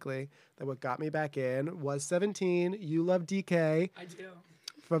 cosmically, that what got me back in was 17. You Love DK I do.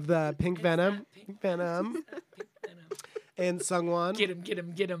 from the Pink It's Venom. that pink- Venom. Pink Venom. And Sungwon. Get him, get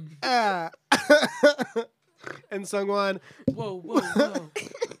him, get him. And Sungwon. Whoa, whoa, whoa.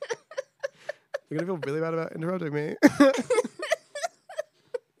 You're going to feel really bad about interrupting me.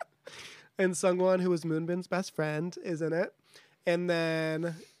 And Sungwon, who was Moonbin's best friend, is in it. And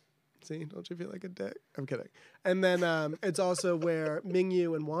then, see, don't you feel like a dick? I'm kidding. And then it's also where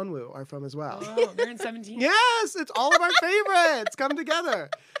Mingyu and Wanwoo are from as well. Oh, they're in 17. Yes, it's all of our favorites come together.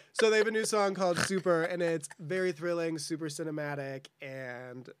 So they have a new song called Super, and it's very thrilling, super cinematic,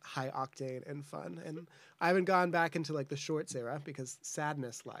 and high octane and fun. And I haven't gone back into like the shorts era because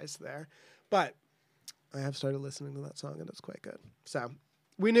sadness lies there. But I have started listening to that song, and it's quite good. So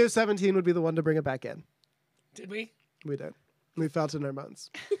we knew 17 would be the one to bring it back in. Did we? We did. We felt it in our bones.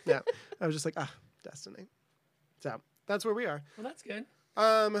 Yeah. I was just like, destiny. So that's where we are. Well, that's good.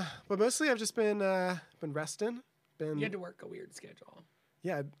 But mostly I've just been resting. You had to work a weird schedule.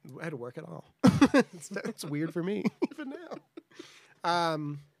 Yeah, I had to work it all. It's weird for me even now.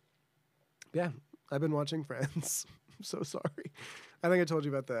 Yeah, I've been watching Friends. I'm so sorry. I think I told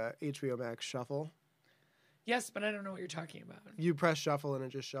you about the HBO Max Shuffle. Yes, but I don't know what you're talking about. You press shuffle and it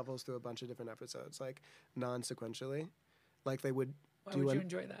just shuffles through a bunch of different episodes, like non-sequentially. Like they would Why would you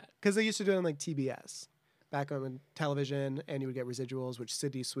enjoy that? Because they used to do it on like TBS. Back on television, and you would get residuals, which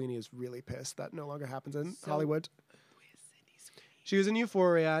Sydney Sweeney is really pissed that no longer happens in Hollywood. She was in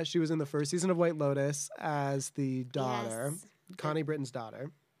Euphoria. She was in the first season of White Lotus as the daughter, Connie Britton's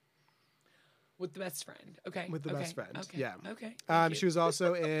daughter. With the best friend. Okay. With the best friend. Okay. Yeah. Okay. She was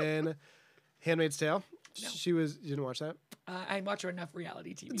also in Handmaid's Tale. No. She was. You didn't watch that? I watch enough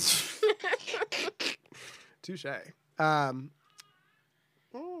reality TV. Touche.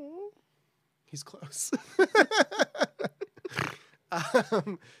 He's close.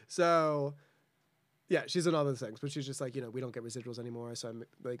 So, yeah, she's in all those things, but she's just like, we don't get residuals anymore, so I'm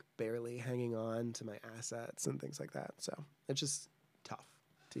like barely hanging on to my assets and things like that. So it's just tough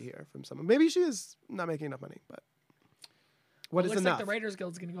to hear from someone. Maybe she is not making enough money, but what is looks enough? Like the Writers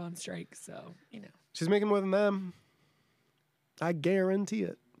Guild's going to go on strike, so, She's making more than them. I guarantee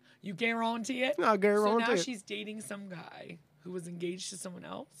it. You guarantee it? I guarantee So now it. she's dating some guy who was engaged to someone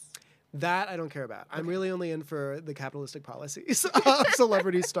else? That I don't care about. I'm really only in for the capitalistic policies of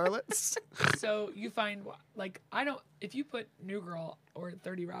celebrity starlets. So you find, if you put New Girl or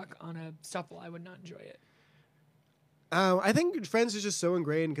 30 Rock on a shuffle, I would not enjoy it. I think Friends is just so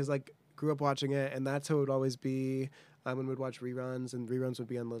ingrained because, grew up watching it, and that's how it would always be when we'd watch reruns, and reruns would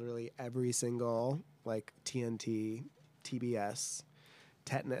be on literally every single, TNT, TBS,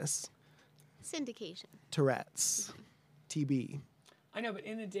 Tetanus, Syndication, Tourette's, TB. I know, but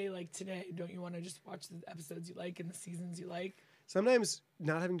in a day like today, don't you want to just watch the episodes you like and the seasons you like? Sometimes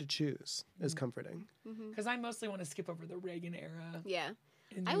not having to choose is comforting. Because I mostly want to skip over the Reagan era. Yeah.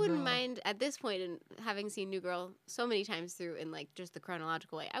 in I New wouldn't Girl. mind at this point, in having seen New Girl so many times through in just the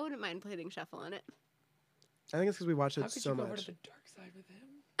chronological way, I wouldn't mind putting shuffle on it. I think it's because we watch How it could so you go over much. to the dark side with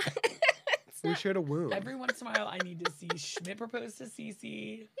him? We shared a womb. Every once in a while, I need to see Schmidt propose to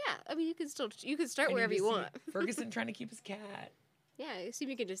Cece. Yeah, I mean, you could start I need wherever to you see want. Ferguson trying to keep his cat. Yeah, I assume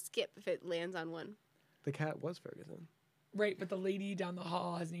you can just skip if it lands on one. The cat was Ferguson. Right, but the lady down the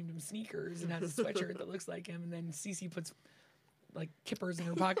hall has named him Sneakers and has a sweatshirt that looks like him, and then Cece puts kippers in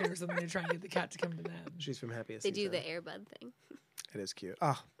her pocket or something to try and get the cat to come to them. She's from Happiest They Season. do the Airbud thing. It is cute.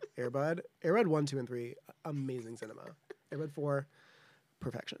 Ah, Air Bud. Air Bud 1, 2, and 3. Amazing cinema. Air Bud 4,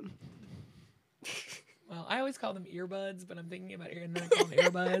 perfection. Well, I always call them earbuds, but I'm thinking about ear, and then I call them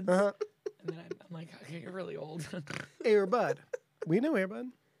earbuds. Uh-huh. And then I'm like, okay, you're really old. Air Bud. We know Air Bud.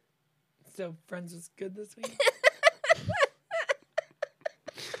 So Friends was good this week.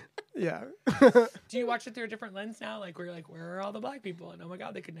 Yeah. Do you watch it through a different lens now? Where you're like, where are all the black people? And oh my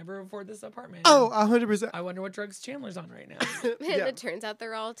God, they could never afford this apartment. Oh, 100%. I wonder what drugs Chandler's on right now. And Yeah. it turns out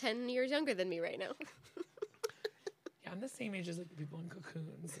they're all 10 years younger than me right now. Yeah, I'm the same age as the people in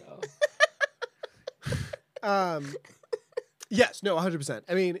Cocoon, so. Yes, no, 100%.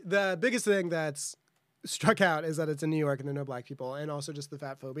 I mean, the biggest thing that's struck out is that it's in New York and there are no black people, and also just the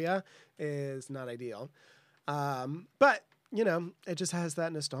fat phobia is not ideal. But, it just has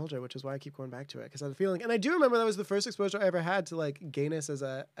that nostalgia, which is why I keep going back to it, because I have a feeling, and I do remember that was the first exposure I ever had to gayness as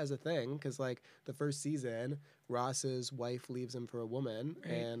a thing, because the first season, Ross's wife leaves him for a woman,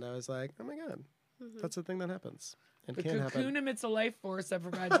 Right. and I was like, oh my God, that's a thing that happens. It The can cocoon happen. emits a life force that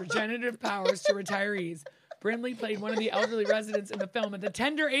provides regenerative powers to retirees. Brinley played one of the elderly residents in the film at the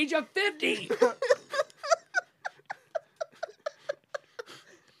tender age of 50.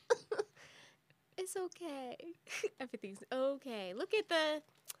 It's okay. Everything's okay. Look at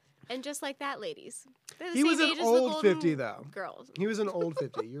and just like that, ladies. They're the He was same an age as the old Golden 50, though. Girls. He was an old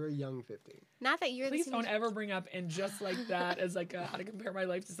 50. You're a young 50. Not that you're Please the same don't age. ever bring up and just like that as how to compare my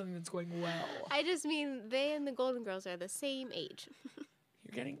life to something that's going well. I just mean they and the Golden Girls are the same age.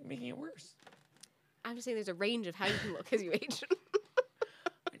 You're making it worse. I'm just saying there's a range of how you can look as you age.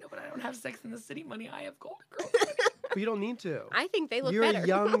 I know, but I don't have Sex in the City money. I have Golden Girls. But you don't need to. I think they look You're better. a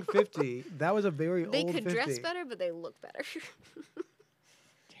young 50. That was a very They old could 50. dress better, but they look better.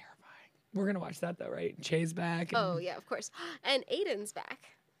 Terrifying. We're going to watch that, though, right? Che's back. And Oh, yeah, of course. And Aiden's back.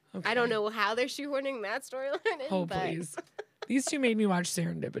 okay. I don't know how they're shoehorning that storyline in, Oh, but please. These two made me watch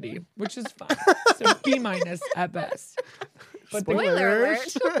Serendipity, which is fine. So B- at best. But the, Spoiler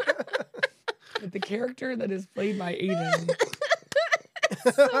alert. but the character that is played by Aiden,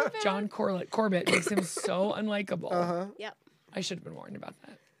 So bad. John Corbett, makes him so unlikable. Uh-huh. Yep. I should have been warned about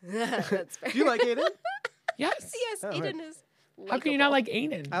that. That's fair. Do you like Aiden? Yes. Yes, Oh, Aiden right. is How can you not like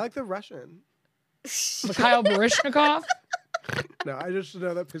Aiden? I like the Russian. Mikhail Baryshnikov? No, I just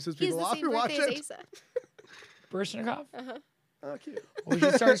know that pisses He's people the off same who watch birthday as it. Asa. Baryshnikov? Uh-huh. Oh, cute. Well, we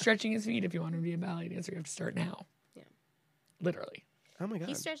should start stretching his feet if you want to be a ballet dancer. You have to start now. Yeah. Literally. Oh my God.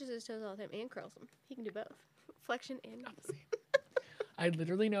 He stretches his toes all the time and curls them. He can do both. Flexion and I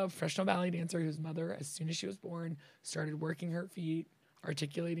literally know a professional ballet dancer whose mother, as soon as she was born, started working her feet,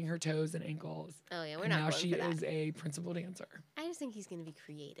 articulating her toes and ankles. Oh yeah, we're And not now going she for that. is a principal dancer. I just think he's going to be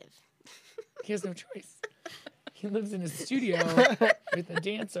creative. He has no choice. He lives in a studio with a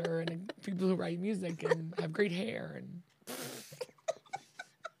dancer and people who write music and have great hair and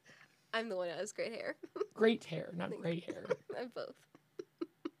I'm the one who has great hair. great hair, not gray hair. I'm both.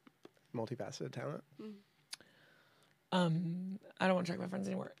 Multifaceted talent. I don't want to talk about Friends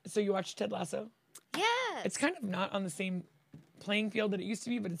anymore. So you watched Ted Lasso? Yes. It's kind of not on the same playing field that it used to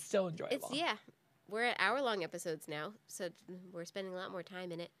be, but it's still enjoyable. We're at hour-long episodes now, so we're spending a lot more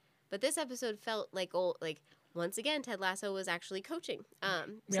time in it. But this episode felt like once again, Ted Lasso was actually coaching.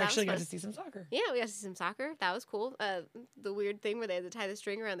 We actually got to see some soccer. Yeah, we got to see some soccer. That was cool. The weird thing where they had to tie the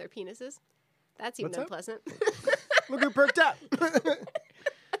string around their penises. That seemed unpleasant. Look who perked up.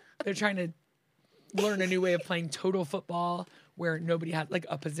 They're trying to learn a new way of playing total football where nobody had like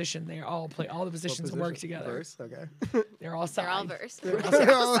a position. They all play all the positions work together. Verse? Okay. They're all sides. They're all verse.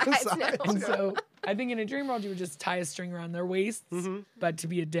 They're all sides now. And so I think in a dream world you would just tie a string around their waists, but to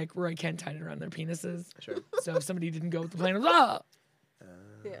be a dick, Roy Kent tied it around their penises. Sure. So if somebody didn't go with the plan, it was, ah!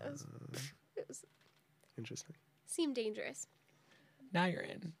 Yeah, it was Interesting. seemed dangerous. Now you're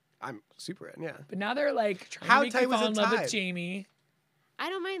in. I'm super in, yeah. But now they're like trying How to make tight you was fall it in love with tied? Jamie. I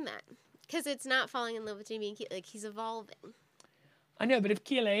don't mind that because it's not falling in love with Jamie and Keely. He's evolving. I know, but if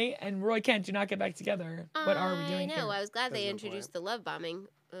Keely and Roy Kent do not get back together, what are we doing I know. here? I was glad they There's no introduced the love bombing.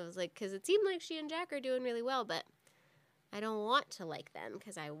 I was like, because it seemed like she and Jack are doing really well, but I don't want to like them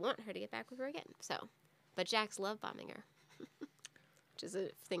because I want her to get back with her again. So, but Jack's love bombing her, which is a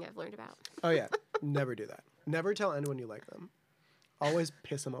thing I've learned about. Oh, yeah. Never do that. Never tell anyone you like them. Always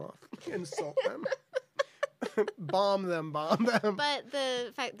piss them off. Insult them. Bomb them. But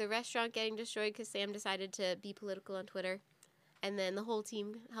the fact the restaurant getting destroyed because Sam decided to be political on Twitter, and then the whole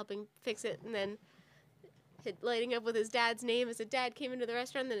team helping fix it, and then lighting up with his dad's name as his dad came into the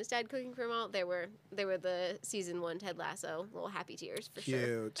restaurant, and then his dad cooking for him all. They were the season 1 Ted Lasso little happy tears for sure.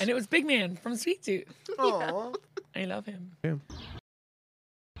 Cute. And it was Big Man from Sweet Tooth. Aw. I love him. Yeah.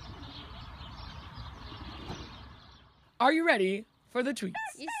 Are you ready for the tweets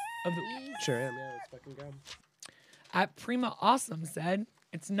Yes. of the week? Sure am. Yeah, let's fucking go. At Prima Awesome said,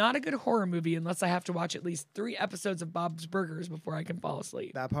 it's not a good horror movie unless I have to watch at least 3 episodes of Bob's Burgers before I can fall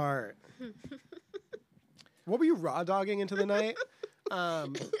asleep. That part. What were you raw dogging into the night?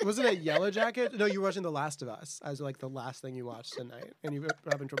 Was it a Yellowjacket? No, you were watching The Last of Us as like the last thing you watched tonight, and you were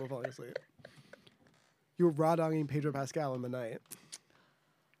having trouble falling asleep. You were raw dogging Pedro Pascal in the night.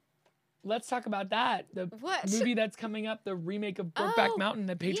 Let's talk about that. The What? movie that's coming up, the remake of Brokeback Oh, Mountain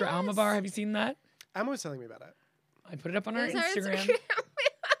that Pedro yes. Almodovar. Have you seen that? Emma was telling me about it. I put it up on our It was our Instagram.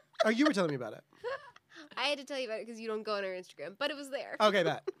 Oh, you were telling me about it. I had to tell you about it because you don't go on our Instagram, but it was there. Okay,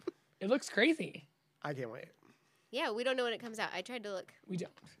 bet. It looks crazy. I can't wait. Yeah, we don't know when it comes out. I tried to look, We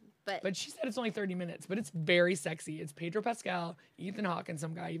don't. but But she said it's only 30 minutes, but it's very sexy. It's Pedro Pascal, Ethan Hawke, and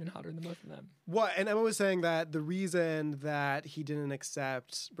some guy even hotter than both of them. What? And Emma was saying that the reason that he didn't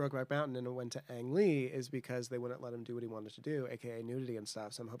accept Brokeback Mountain and went to Ang Lee is because they wouldn't let him do what he wanted to do, aka nudity and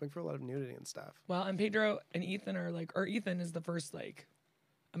stuff. So I'm hoping for a lot of nudity and stuff. Well, and Pedro and Ethan are like, or Ethan is the first like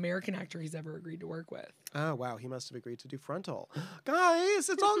American actor he's ever agreed to work with. Oh wow, he must have agreed to do frontal. Guys,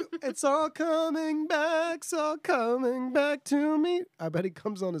 it's all coming back, it's all coming back to me. I bet he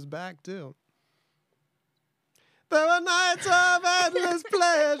comes on his back too. There are nights of endless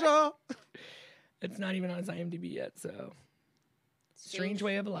pleasure. It's not even on his IMDb yet, so Strange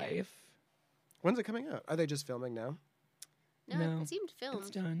Way of Life. When's it coming out? Are they just filming now? no, No, it seemed filmed.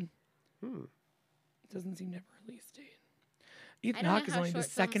 It's done. Hmm. It doesn't seem to have a release date. I Ethan don't know Hawke is how only the short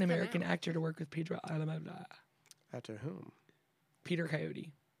films second come American out. actor to work with Pedro Almodovar. After whom? Peter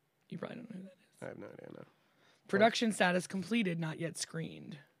Coyote. You probably don't know who that is. I have no idea. No. Production status completed, not yet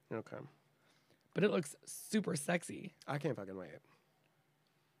screened. Okay. But it looks super sexy. I can't fucking wait.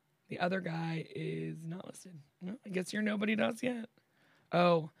 The other guy is not listed. Well, I guess you're nobody does yet.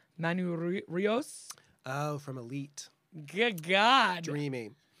 Oh, Manu Rios. Oh, from Elite. Good God.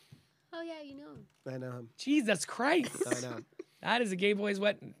 Dreamy. Oh yeah, you know him. I know him. Jesus Christ. I know. That is a gay boy's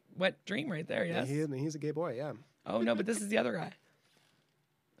wet dream right there, yes? Yeah, he's a gay boy, yeah. Oh, no, but this is the other guy.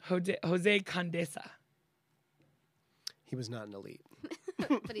 Jose Condesa. He was not an Elite.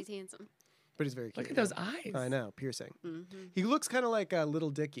 But he's handsome. But he's very cute. Look at those eyes. I know, piercing. Mm-hmm. He looks kind of like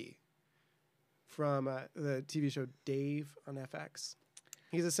Little Dicky from the TV show Dave on FX.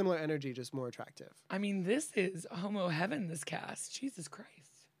 He's a similar energy, just more attractive. I mean, this is homo heaven, this cast. Jesus Christ.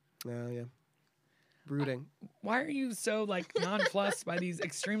 Oh, yeah. brooding. Why are you so like nonplussed by these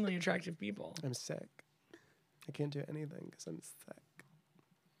extremely attractive people? I'm sick. I can't do anything because I'm sick.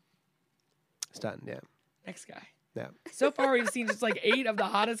 It's done. Yeah. Next guy. Yeah. So far, we've seen just like 8 of the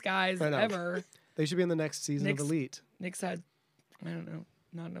hottest guys I know. ever. They should be in the next season Nick's- of Elite. Nick's had, I don't know,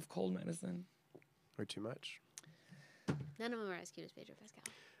 not enough cold medicine. Or too much. None of them are as cute as Pedro Pascal.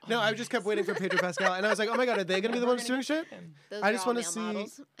 No, I just kept waiting for Pedro Pascal, and I was like, "Oh my god, are they going to be the Never ones doing shit?" him. Those I are just all wanna male see-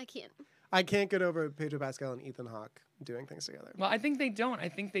 models. I can't. I can't get over Pedro Pascal and Ethan Hawke doing things together. Well, I think they don't. I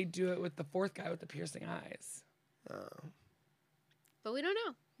think they do it with the 4th guy with the piercing eyes. But we don't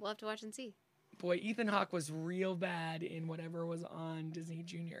know. We'll have to watch and see. Boy, Ethan Hawke was real bad in whatever was on Disney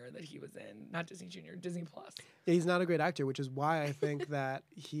Junior that he was in. Not Disney Junior, Disney Plus. Yeah, he's not a great actor, which is why I think that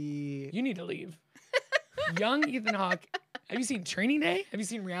he. You need to leave. Young Ethan Hawke. Have you seen Training Day? Have you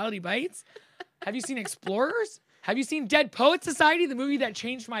seen Reality Bites? Have you seen Explorers? Have you seen Dead Poet Society, the movie that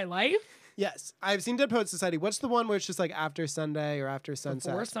changed my life? Yes, I've seen Dead Poets Society. What's the one where it's just like after Sunday or after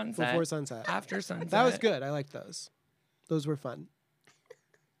sunset? Before sunset. Before sunset. After Sunset. That was good. I liked those. Those were fun.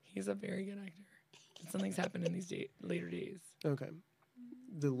 He's a very good actor. Something's happened in these later days. Okay.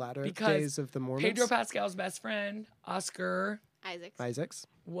 The latter Because days of the Mormons. Pedro Pascal's best friend, Oscar, Isaacs.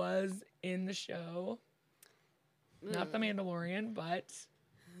 was in the show. Not The Mandalorian, but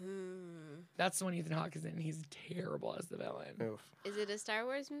that's the one Ethan Hawke is in. He's terrible as the villain. Oof. Is it a Star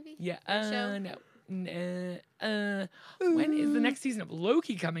Wars movie? Yeah. show? No. When is the next season of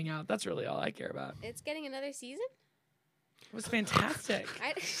Loki coming out? That's really all I care about. It's getting another season? It was fantastic.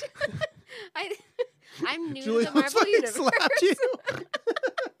 I'm new Julie to the almost Marvel fucking universe. slapped you.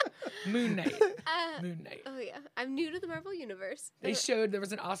 Moon Knight. Moon Knight. Oh yeah, I'm new to the Marvel universe. They showed, there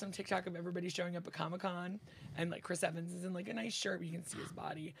was an awesome TikTok of everybody showing up at Comic-Con, and like Chris Evans is in like a nice shirt, but you can see his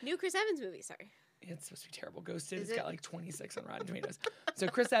body. New Chris Evans movie. Sorry. It's supposed to be terrible. Ghosted. Is It's got it? like 26 on Rotten Tomatoes. So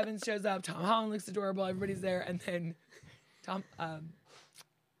Chris Evans shows up. Tom Holland looks adorable. Everybody's there, and then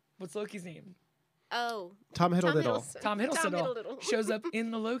what's Loki's name? Oh, Tom Hiddlediddle. Tom Hiddleston Hiddlediddle. shows up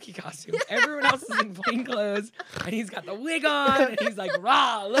in the Loki costume. Everyone else is in plain clothes, and he's got the wig on, and he's like,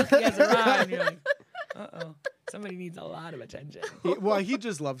 "Rah, Loki has arrived." And you're like, "Uh-oh, somebody needs a lot of attention." He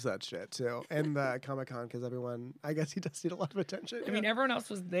just loves that shit too, and the Comic-Con because everyone. I guess he does need a lot of attention. I mean, everyone else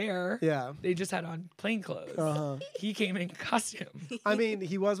was there. Yeah. They just had on plain clothes. Uh-huh. He came in costume. I mean,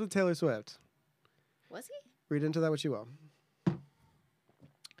 he was with Taylor Swift. Was he? Read into that what you will.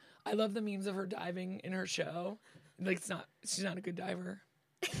 I love the memes of her diving in her show. Like she's not a good diver.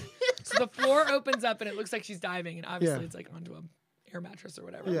 So the floor opens up and it looks like she's diving, and obviously Yeah. it's like onto a air mattress or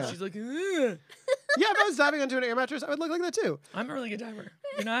whatever. Yeah. She's like, "Ugh." Yeah, if I was diving onto an air mattress, I would look like that too. I'm a really good diver.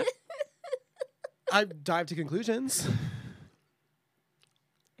 You're not? I dive to conclusions.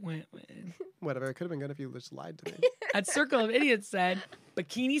 Wait. Whatever. It could have been good if you just lied to me. At Circle of Idiots said,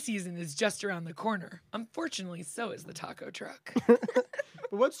 bikini season is just around the corner. Unfortunately, so is the taco truck.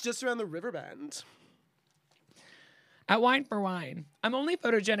 But what's just around the river bend? At Wine for Wine, I'm only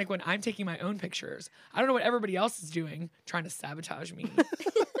photogenic when I'm taking my own pictures. I don't know what everybody else is doing, trying to sabotage me.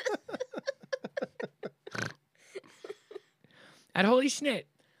 At Holy Schnit,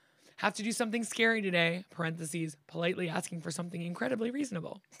 have to do something scary today, parentheses, politely asking for something incredibly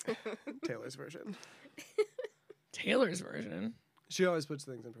reasonable. Taylor's version. Taylor's version. She always puts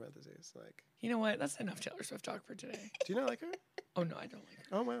things in parentheses. Like, You know what? That's enough Taylor Swift talk for today. do you not like her? Oh, no, I don't like her.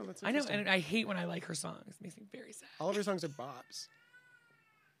 Oh wow, that's I know, interesting. and I hate when I like her songs. It makes me very sad. All of her songs are bops.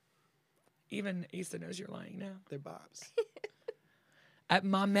 Even Asa knows you're lying now. They're bops. At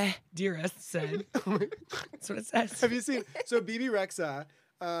Mame Dearest said, that's what it says. Have you seen? So BB Rexa,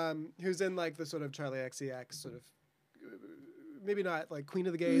 who's in like the sort of Charlie XCX sort of, maybe not like Queen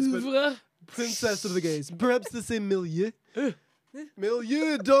of the Gays, but Princess of the Gays. Perhaps the same milieu.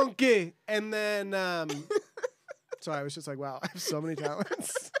 Milieu donkey. And then, so I was just like, wow, I have so many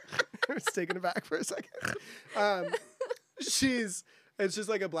talents. I was taken aback for a second. It's just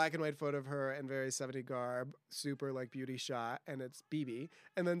like a black and white photo of her in very 70s garb, super like beauty shot, and it's BB.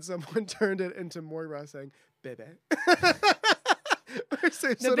 And then someone turned it into Moira saying, Bebe.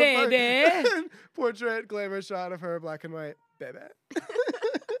 The baby. Portrait, glamour shot of her, black and white, Bebe. It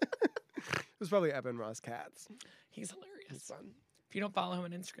was probably Eben Ross Katz. He's hilarious. It's fun. If you don't follow him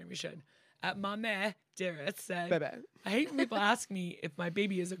on Instagram, you should. At Mame Dearest said, Bebe. I hate when people ask me if my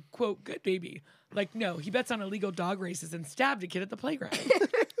baby is a, quote, good baby. Like, no, he bets on illegal dog races and stabbed a kid at the playground.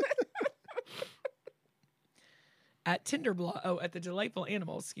 At at the Delightful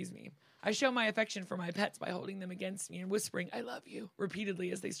Animals, excuse me. I show my affection for my pets by holding them against me and whispering, I love you, repeatedly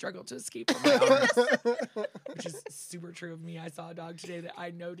as they struggle to escape from my arms. Which is super true of me. I saw a dog today that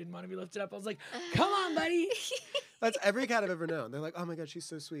I know didn't want to be lifted up. I was like, come on, buddy. That's every cat I've ever known. They're like, oh my God, she's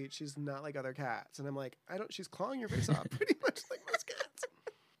so sweet. She's not like other cats. And I'm like, she's clawing your face off pretty much like most cats.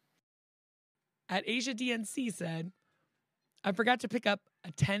 At Asia DNC said, I forgot to pick up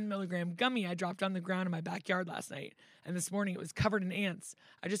a 10 milligram gummy I dropped on the ground in my backyard last night. And this morning it was covered in ants.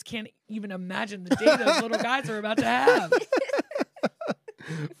 I just can't even imagine the day those little guys are about to have.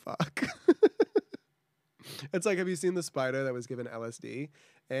 Fuck. It's like, have you seen the spider that was given LSD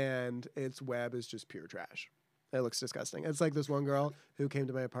and its web is just pure trash? It looks disgusting. It's like this one girl who came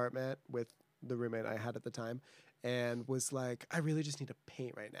to my apartment with the roommate I had at the time and was like, I really just need to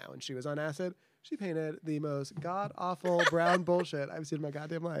paint right now. And she was on acid. She painted the most god-awful brown bullshit I've seen in my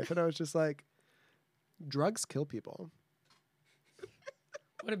goddamn life. And I was just like, drugs kill people.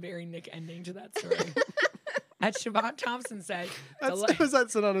 What a very Nick ending to that story. At Siobhan Thompson said, Was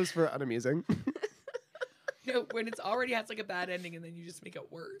that synonymous for unamusing? No, when it's already has like a bad ending and then you just make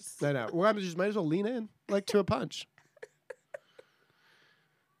it worse. I know. Well, I just might as well lean in, like to a punch.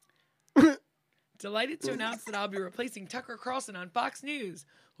 Delighted to announce that I'll be replacing Tucker Carlson on Fox News.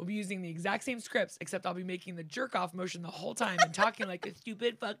 We'll be using the exact same scripts, except I'll be making the jerk-off motion the whole time and talking like a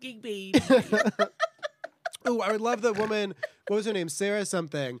stupid fucking baby. Oh, I would love the woman, what was her name? Sarah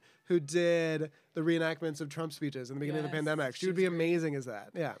something, who did the reenactments of Trump speeches in the beginning of the pandemic. She would be amazing as that.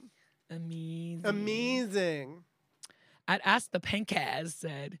 Yeah. Amazing. At Ask the Pencaz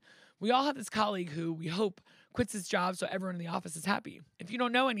said, we all have this colleague who we hope quits his job so everyone in the office is happy. If you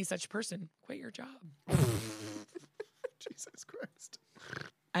don't know any such person, quit your job. Jesus Christ.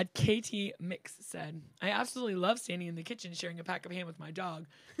 At KT Mix said, I absolutely love standing in the kitchen sharing a pack of ham with my dog.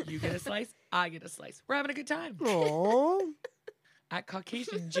 You get a slice, I get a slice. We're having a good time. Aww. At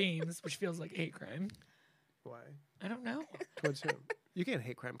Caucasian James, which feels like a hate crime. Why? I don't know. Towards whom? You can't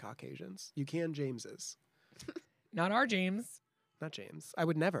hate crime Caucasians. You can Jameses. Not our James. Not James. I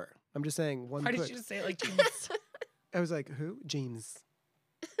would never. I'm just saying one. Why did you just say it like James? I was like, who? James.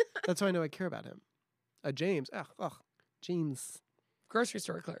 That's how I know I care about him. James. Ugh. James. Grocery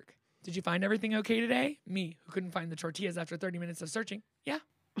store clerk. Did you find everything okay today? Me, who couldn't find the tortillas after 30 minutes of searching. Yeah.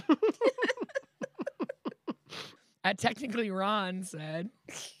 At Technically Ron said,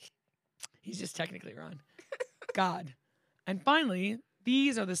 he's just technically Ron. God. And finally,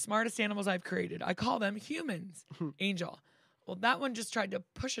 these are the smartest animals I've created. I call them humans. Angel. Well, that one just tried to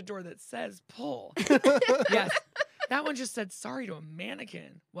push a door that says pull. Yes. That one just said sorry to a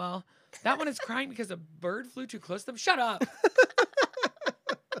mannequin. Well, that one is crying because a bird flew too close to them. Shut up.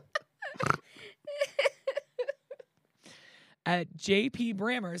 At JP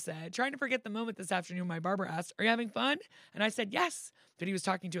Brammer said, trying to forget the moment this afternoon, my barber asked, are you having fun? And I said, yes. But he was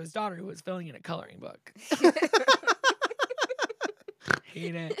talking to his daughter who was filling in a coloring book.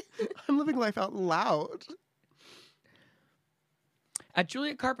 Hate it. I'm living life out loud. At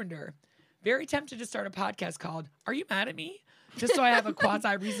Julia Carpenter, very tempted to start a podcast called Are You Mad at Me? Just so I have a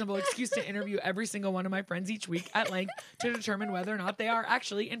quasi-reasonable excuse to interview every single one of my friends each week at length to determine whether or not they are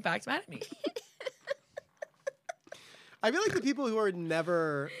actually, in fact, mad at me. I feel like the people who are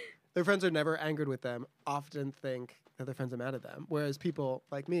their friends are never angered with them, often think that their friends are mad at them. Whereas people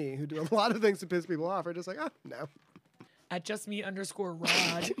like me, who do a lot of things to piss people off, are just like, oh, no. At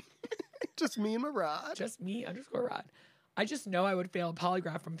justme_Rod. Just me and my rod. Justme_Rod. I just know I would fail a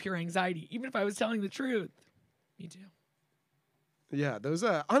polygraph from pure anxiety, even if I was telling the truth. Me too. Yeah, those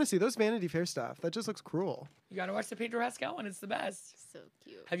honestly, those Vanity Fair stuff, that just looks cruel. You got to watch the Pedro Pascal one. It's the best. So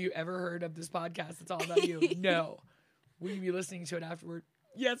cute. Have you ever heard of this podcast? It's all about you. No. Will you be listening to it afterward?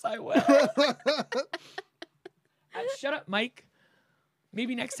 Yes, I will. Shut up, Mike.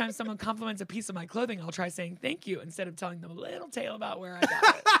 Maybe next time someone compliments a piece of my clothing, I'll try saying thank you instead of telling them a little tale about where I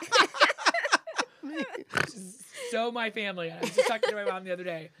got it. Which is so my family. I was just talking to my mom the other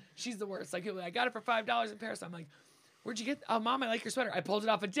day. She's the worst. Like, I got it for $5 in Paris. I'm like, where'd you get? Oh, Mom, I like your sweater. I pulled it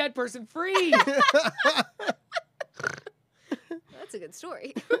off a dead person free. That's a good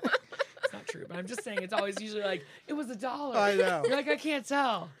story. It's not true, but I'm just saying it's always usually like, it was $1. I know. You're like, I can't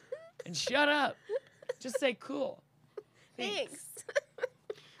tell. And shut up. Just say cool. Thanks.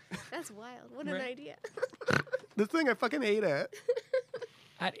 That's wild. What an idea. This thing, I fucking hate it.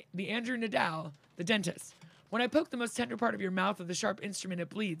 At the Andrew Nadal, the dentist. When I poke the most tender part of your mouth with a sharp instrument, it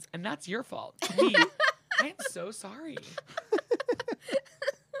bleeds, and that's your fault. To me, I am so sorry.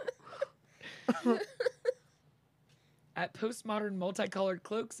 At Postmodern Multicolored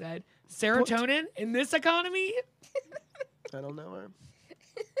Cloak said, serotonin in this economy? I don't know her.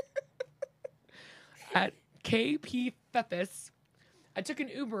 At KP Fefis, I took an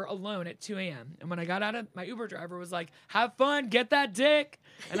Uber alone at 2 a.m. And when I got out of my Uber driver was like, have fun, get that dick.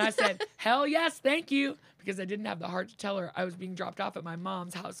 And I said, hell yes, thank you. because I didn't have the heart to tell her I was being dropped off at my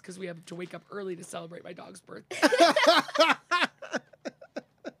mom's house because we have to wake up early to celebrate my dog's birthday.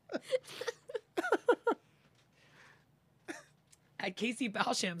 Casey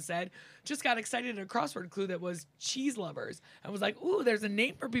Balsham said, just got excited at a crossword clue that was cheese lovers and was like, ooh, there's a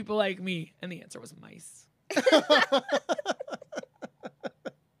name for people like me. And the answer was mice.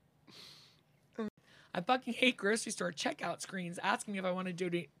 I fucking hate grocery store checkout screens asking me if I want to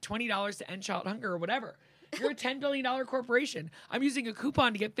donate $20 to end child hunger or whatever. You're a $10 billion corporation. I'm using a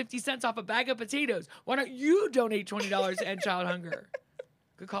coupon to get 50 cents off a bag of potatoes. Why don't you donate $20 to end child hunger?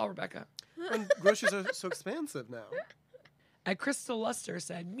 Good call, Rebecca. And groceries are so expensive now. And Crystal Luster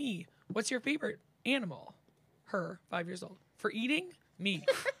said, me, what's your favorite animal? Her, 5 years old. For eating? Me.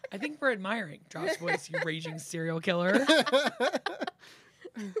 I think for admiring. Drops voice, you raging serial killer.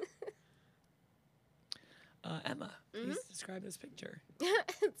 Emma, please describe this picture.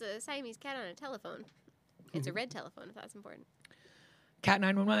 It's a Siamese cat on a telephone. It's a red telephone, if that's important. Cat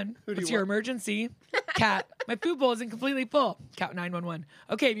 911. What's your emergency? Cat, my food bowl isn't completely full. Cat 911.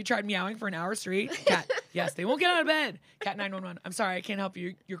 Okay, have you tried meowing for an hour straight? Cat, yes, they won't get out of bed. Cat 911. I'm sorry, I can't help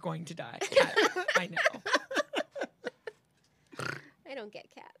you. You're going to die. Cat, I know. I don't get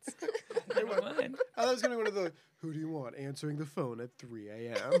cats. 911. I thought it was going to be one of the, who do you want answering the phone at 3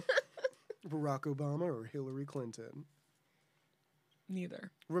 a.m.? Barack Obama or Hillary Clinton? Neither.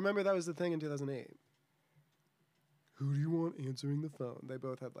 Remember, that was the thing in 2008. Who do you want answering the phone? They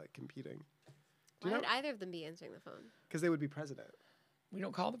both had, like, competing. Why would either of them be answering the phone? Because they would be president. We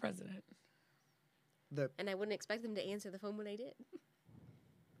don't call the president. And I wouldn't expect them to answer the phone when I did.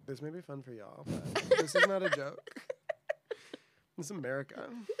 This may be fun for y'all, but this is not a joke. This is America.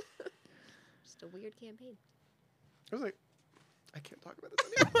 Just a weird campaign. I was like, I can't talk about this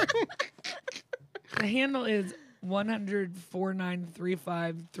anymore. The handle is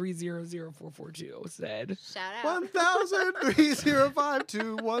 1004935300442 said. Shout out.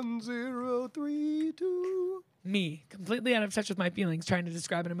 1,30521,032. Me, completely out of touch with my feelings, trying to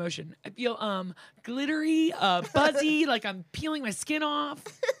describe an emotion. I feel glittery, buzzy, like I'm peeling my skin off.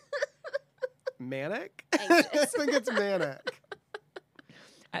 Manic? Anxious. I think it's manic.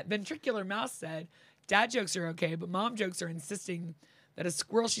 At Ventricular Mouse said, dad jokes are okay, but mom jokes are insisting that a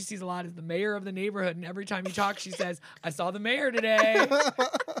squirrel she sees a lot is the mayor of the neighborhood, and every time you talk, she says, I saw the mayor today.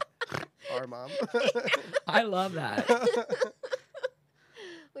 Our mom. I love that.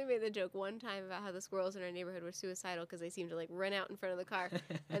 We made the joke one time about how the squirrels in our neighborhood were suicidal because they seemed to like run out in front of the car.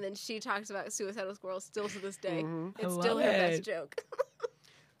 And then she talks about suicidal squirrels still to this day. It's still her best joke.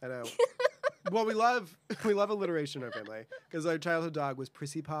 I know. Well, we love alliteration in our family because our childhood dog was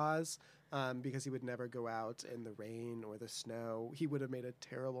Prissy Paws. Because he would never go out in the rain or the snow. He would have made a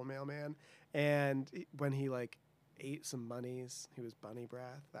terrible mailman. And when he like ate some bunnies, he was bunny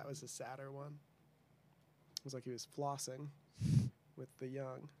breath. That was a sadder one. It was like he was flossing with the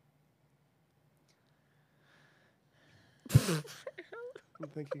young. I'm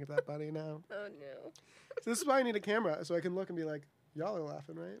thinking of that bunny now. Oh no. So this is why I need a camera so I can look and be like, y'all are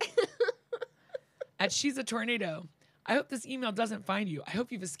laughing, right? At She's a Tornado. I hope this email doesn't find you. I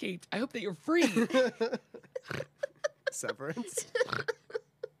hope you've escaped. I hope that you're free. Severance.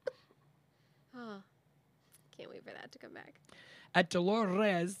 Oh, can't wait for that to come back. At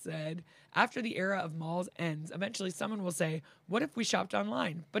Dolores said, after the era of malls ends, eventually someone will say, what if we shopped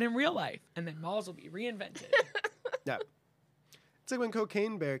online, but in real life? And then malls will be reinvented. Yeah. It's like when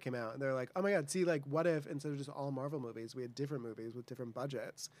Cocaine Bear came out, and they're like, oh my God, see, like, what if instead of just all Marvel movies, we had different movies with different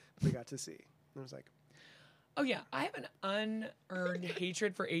budgets that we got to see? And it was like, Oh, yeah. I have an unearned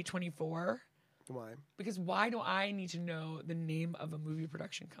hatred for A24. why? Because why do I need to know the name of a movie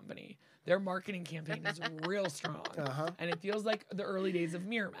production company? Their marketing campaign is real strong. And it feels like the early days of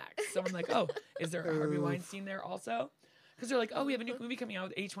Miramax. So I'm like, oh, is there a Harvey Weinstein there also? Because they're like, oh, we have a new movie coming out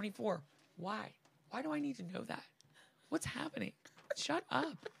with A24. Why? Why do I need to know that? What's happening? Shut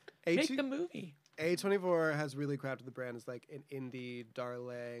up. Make the movie. A24 has really crafted the brand as like an indie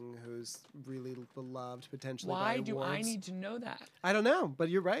darling who's really beloved potentially. Why by do awards. I need to know that? I don't know, but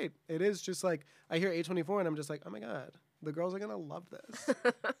you're right. It is just like I hear A24 and I'm just like, oh my God, the girls are gonna love this.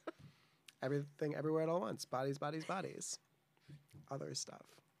 Everything, everywhere at all once. Bodies, bodies, bodies. Other stuff.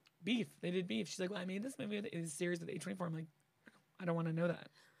 Beef. They did Beef. She's like, well, I made this movie with this series with A24. I'm like, I don't want to know that.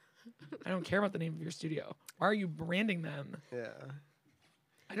 I don't care about the name of your studio. Why are you branding them? Yeah.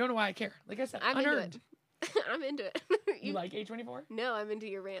 I don't know why I care. Like I said, I'm unearned. into it. I'm into it. You like A24? No, I'm into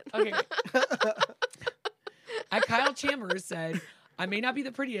your rant. Okay. Kyle Chambers said, I may not be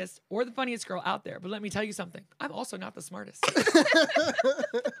the prettiest or the funniest girl out there, but let me tell you something. I'm also not the smartest.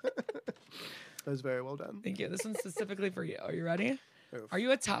 That was very well done. Thank you. This one's specifically for you. Are you ready? Oof. Are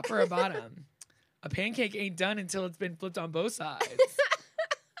you a top or a bottom? A pancake ain't done until it's been flipped on both sides.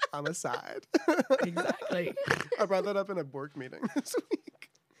 On the side. Exactly. I brought that up in a work meeting this week.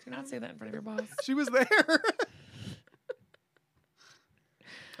 Do not say that in front of your boss. She was there.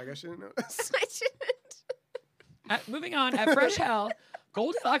 I guess she didn't notice. I shouldn't. Moving on, at Fresh Hell,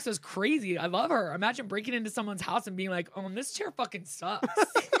 Goldilocks is crazy. I love her. Imagine breaking into someone's house and being like, "Oh, this chair fucking sucks."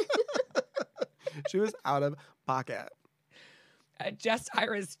 She was out of pocket. At Jess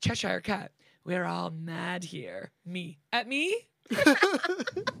Ira's Cheshire Cat, we're all mad here. Me. At me?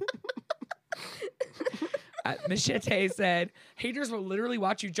 At Machete said, haters will literally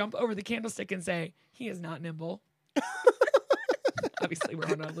watch you jump over the candlestick and say, he is not nimble. Obviously, we're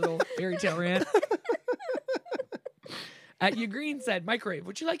on a little fairy tale rant. At You Green said, microwave,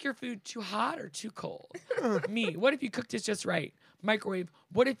 would you like your food too hot or too cold? Me, what if you cooked it just right? Microwave,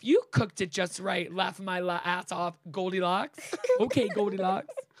 what if you cooked it just right? Laughing my ass off. Goldilocks. Okay,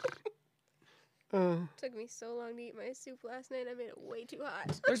 Goldilocks. Took me so long to eat my soup last night. I made it way too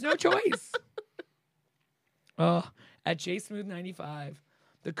hot. There's no choice. Oh, at JSmooth95,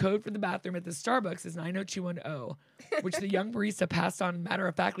 the code for the bathroom at the Starbucks is 90210, which the young barista passed on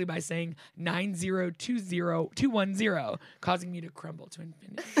matter-of-factly by saying 9020210, causing me to crumble to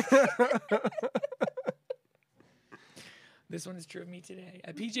infinity. This one is true of me today.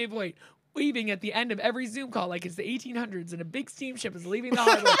 At PJ Voigt, waving at the end of every Zoom call like it's the 1800s and a big steamship is leaving the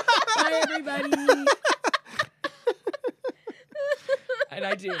harbor. Bye, everybody. And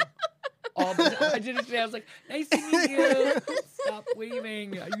I do. All the time. I did it today. I was like, nice to meet you. Stop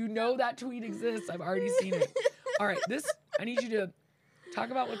waving. You know that tweet exists. I've already seen it. All right, I need you to talk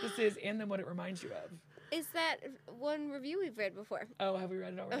about what this is and then what it reminds you of. Is that one review we've read before? Oh, have we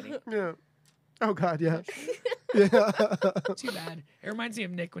read it already? Yeah. Oh, God, yeah. Yeah. Too bad. It reminds me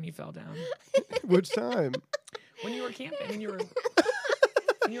of Nick when he fell down. Which time? When you were camping, when you were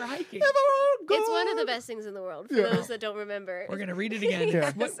hiking. It's one of the best things in the world for those that don't remember. We're going to read it again.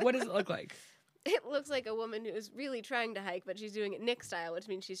 Yeah. What does it look like? It looks like a woman who is really trying to hike, but she's doing it Nick style, which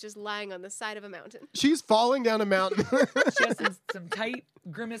means she's just lying on the side of a mountain. She's falling down a mountain. She has some tight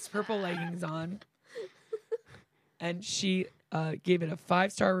Grimace purple leggings on. And she gave it a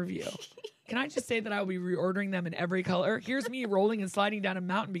 5-star review. Can I just say that I will be reordering them in every color? Here's me rolling and sliding down a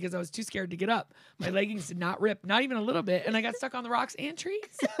mountain because I was too scared to get up. My leggings did not rip, not even a little bit, and I got stuck on the rocks and trees.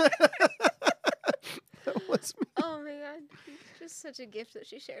 Oh my God. Just such a gift that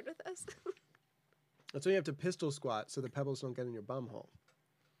she shared with us. That's when you have to pistol squat so the pebbles don't get in your bum hole.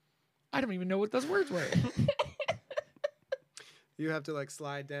 I don't even know what those words were. You have to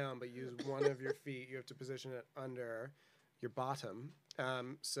slide down, but use one of your feet. You have to position it under your bottom,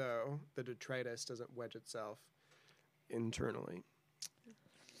 so the detritus doesn't wedge itself internally.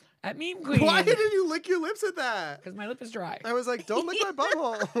 At Meme Queen. Why did you lick your lips at that? Because my lip is dry. I was like, don't lick my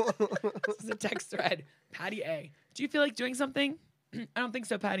butthole. This is a text thread. Patty A. Do you feel like doing something? I don't think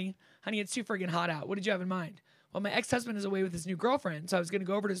so, Patty. Honey, it's too friggin' hot out. What did you have in mind? Well, my ex-husband is away with his new girlfriend, so I was going to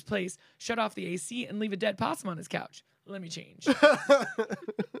go over to his place, shut off the AC, and leave a dead possum on his couch. Let me change.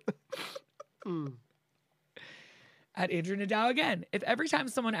 At Andrew Nadal again. If every time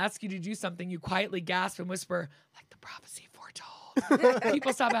someone asks you to do something, you quietly gasp and whisper, like the prophecy foretold,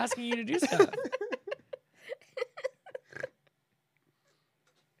 people stop asking you to do stuff.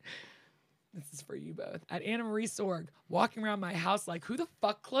 This is for you both. At Anna Marie Sorg, walking around my house like, who the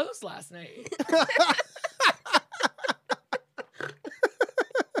fuck closed last night?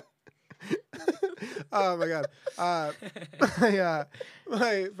 Oh my God.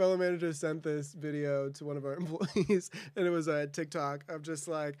 My fellow manager sent this video to one of our employees, and it was a TikTok of just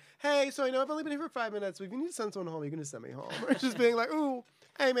like, hey, so I know I've only been here for 5 minutes, but if you need to send someone home, you can just send me home. Or just being like, ooh,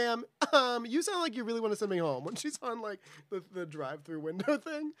 hey ma'am, you sound like you really want to send me home, when she's on the drive-through window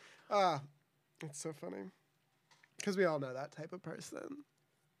thing. It's so funny. Because we all know that type of person.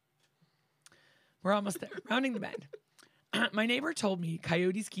 We're almost there. Rounding the bend. My neighbor told me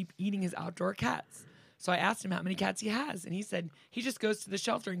coyotes keep eating his outdoor cats. So I asked him how many cats he has, and he said he just goes to the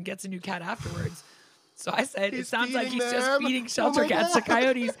shelter and gets a new cat afterwards. So I said, it sounds like he's just feeding shelter cats to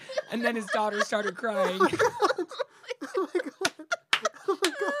coyotes, and then his daughter started crying. Oh my God. Oh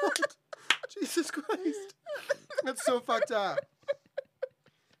my God. Jesus Christ. That's so fucked up.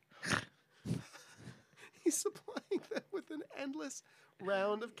 He's supplying them with an endless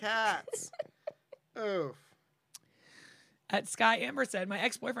round of cats. Oh. At Sky Amber said, my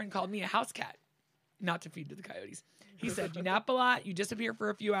ex-boyfriend called me a house cat. Not to feed to the coyotes. He said, you nap a lot, you disappear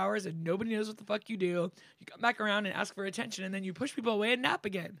for a few hours, and nobody knows what the fuck you do. You come back around and ask for attention, and then you push people away and nap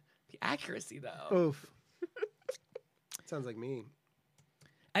again. The accuracy, though. Oof. Sounds like me.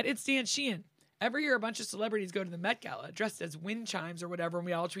 At It's Dan Sheehan, Every year, a bunch of celebrities go to the Met Gala dressed as wind chimes or whatever, and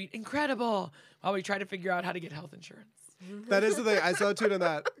we all tweet, incredible, while we try to figure out how to get health insurance. That is the thing. I saw a tweet on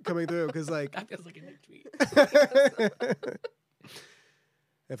that coming through because, like, That feels like a Nick tweet.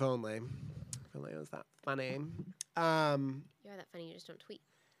 if only it was that funny. You're that funny. You just don't tweet.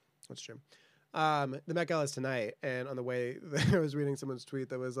 That's true. The Met Gala is tonight, and on the way I was reading someone's tweet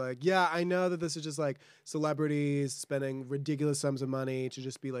that was like, yeah, I know that this is just like celebrities spending ridiculous sums of money to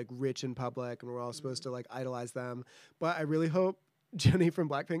just be like rich in public, and we're all supposed to like idolize them, but I really hope Jenny from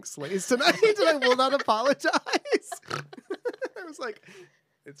Blackpink slays tonight, and I will not apologize. I was like,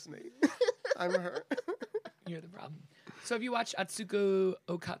 it's me. I'm her. You're the problem. So have you watched Atsuko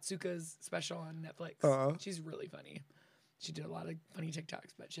Okatsuka's special on Netflix? She's really funny. She did a lot of funny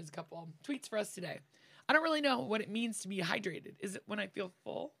TikToks, but she has a couple tweets for us today. I don't really know what it means to be hydrated. Is it when I feel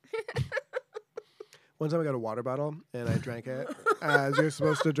full? One time I got a water bottle and I drank it as you're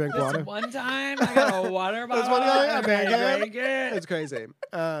supposed to drink water. One time I got a water bottle. That's one time I drank it. It's crazy.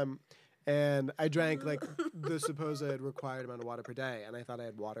 And I drank like the supposed required amount of water per day, and I thought I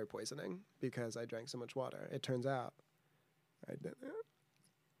had water poisoning because I drank so much water. It turns out I didn't.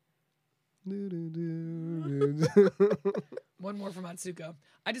 One more from Atsuko.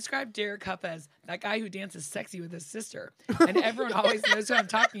 I described Derek Huff as that guy who dances sexy with his sister. And everyone always knows who I'm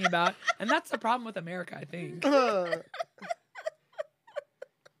talking about. And that's the problem with America, I think. Yeah,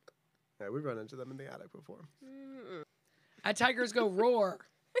 we've run into them in the attic before. At Tigers Go Roar.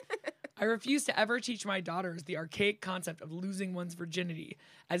 I refuse to ever teach my daughters the archaic concept of losing one's virginity,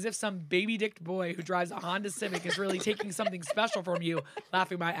 as if some baby-dicked boy who drives a Honda Civic is really taking something special from you,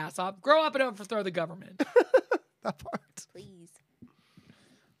 laughing my ass off. Grow up and overthrow the government. That part. Please.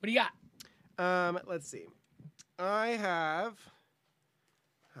 What do you got? Let's see. I have...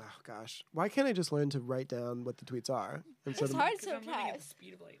 Oh, gosh. Why can't I just learn to write down what the tweets are? It's hard I'm living at sometimes. the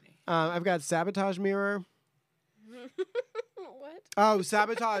speed of lightning. I've got sabotage mirror. What? Oh,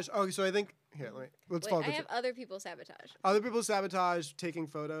 sabotage. Oh, so I think... Here, let's follow Wait, I have other people sabotage. Other people sabotage taking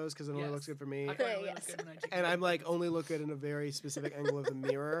photos because it only Yes. looks good for me. I thought I only Yes. looked good when I took And it. I'm like only look good in a very specific angle of the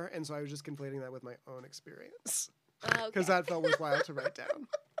mirror. And so I was just conflating that with my own experience. Because Okay. that felt worthwhile to write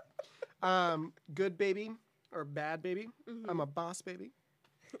down. Good baby or bad baby. I'm a boss baby.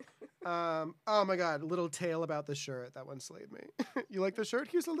 Oh my God, little tale about the shirt. That one slayed me. You like the shirt?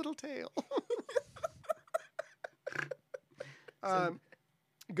 Here's a little tale.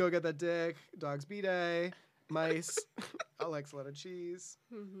 Go get that dick. Dog's B-Day. Mice. Alex, a lot of cheese.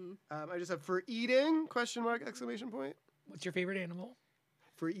 I just have for eating, question mark, exclamation point. What's your favorite animal?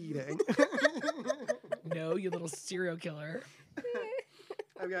 For eating. No, you little serial killer.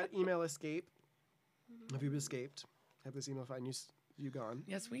 I've got email escape. Have you escaped? Have this email find you gone?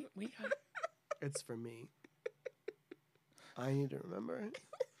 Yes, we got It's for me. I need to remember it.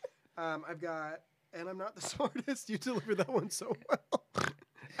 I've got, and I'm not the smartest. You delivered that one so well.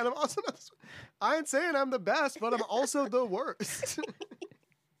 And I'm also not, I ain't saying I'm the best, but I'm also the worst.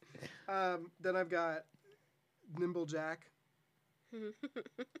 Then I've got Nimble Jack.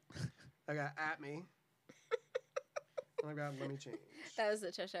 I got At Me. And I've got Let Me Change. That was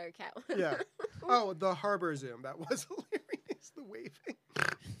the Cheshire Cat one. Yeah. Oh, the harbor zoom. That was hilarious. The waving.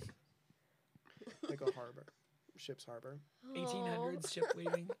 Like a harbor. Ship's harbor. 1800s ship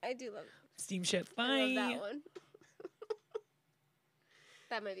waving. I do love Steamship. I Bye. love that one.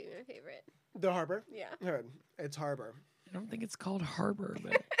 That might be my favorite. The harbor? Yeah. Good. It's harbor. I don't think it's called Harbor,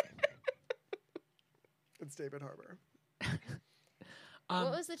 but It's David Harbor.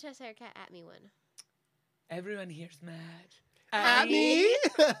 What was the Cheshire Cat At Me one? Everyone here's mad. At me?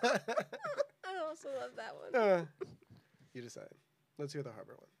 I also love that one. You decide. Let's hear the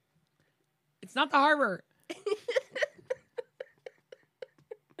harbor one. It's not the harbor.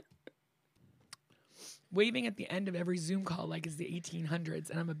 Waving at the end of every Zoom call like it's the 1800s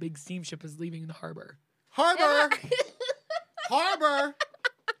and I'm a big steamship is leaving the harbor. Harbor! Harbor!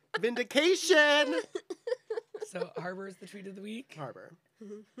 Vindication! So harbor is the tweet of the week. Harbor.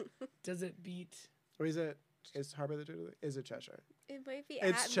 Does it beat? Or is it, is harbor the truth? Is it Cheshire? It might be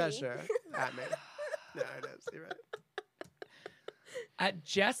It's At Me. Cheshire. At me. No, it is. You're right. At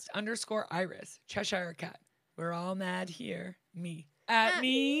Jest_Iris, Cheshire Cat. We're all mad here. Me. At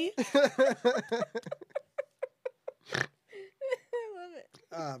me. I love it.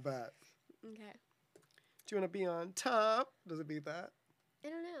 But Okay. do you want to be on top? Does it beat that? I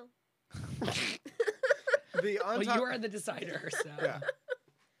don't know. The on Well, top. you are the decider, so. Yeah.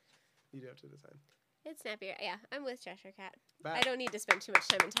 You do have to decide. It's snappier. Yeah, I'm with Cheshire Cat. Bad. I don't need to spend too much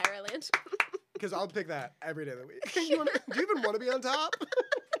time in Tyroland. Because I'll pick that every day of the week. Do you even want to be on top?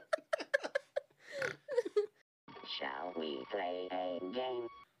 Shall we play a game?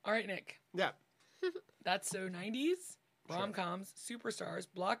 All right, Nick. Yeah. That's so 90s. Rom-coms, superstars,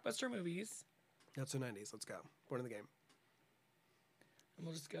 blockbuster movies. That's the 90s. Let's go. Born in the Game. And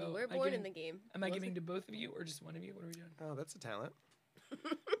we'll just go. We're born in the game. Am I giving to both of you or just one of you? What are we doing? Oh, that's a talent.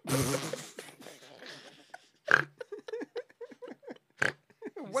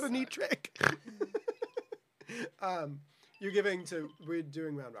 What a neat trick. You're giving to, we're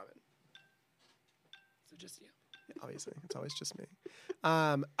doing round robin. So just you. Yeah, obviously, it's always just me.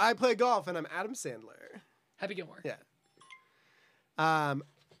 I play golf and I'm Adam Sandler. Happy Gilmore. Yeah. Home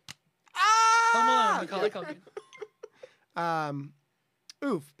Alone. Macaulay Culkin.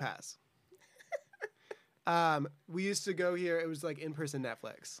 Oof, pass. We used to go here. It was like in-person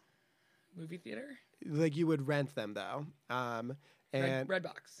Netflix. Movie theater. Like you would rent them though. And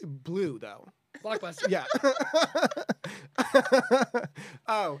Redbox. blue though. Blockbuster. Yeah.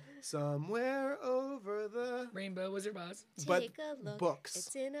 Oh, somewhere over the Rainbow. Wizard of Oz. but Take a look. books.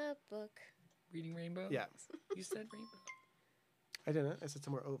 It's in a book. Reading Rainbow. Yeah. You said Rainbow. I didn't. I said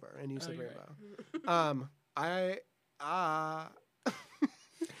somewhere over, and you said you're rainbow.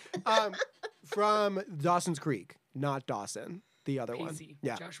 From Dawson's Creek, not Dawson, the other one. Pacey.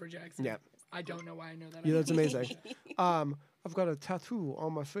 Yeah. Joshua Jackson. Yeah. I don't know why I know that. Yeah, that's amazing. I've got a tattoo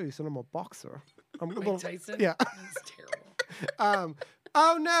on my face, and I'm a boxer. Mike Tyson. Yeah. That's terrible.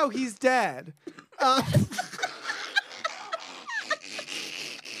 Oh no, he's dead. Sorry.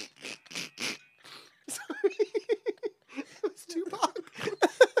 It was Tupac.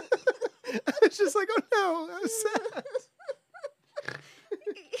 I was just like, oh no, that was sad.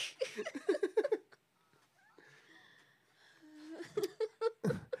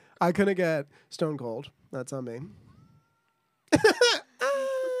 I couldn't get Stone Cold. That's on me.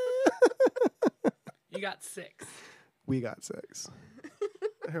 You got 6. We got 6.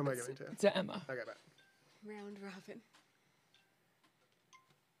 Who am I giving to? To Emma. Okay, bye. Round robin.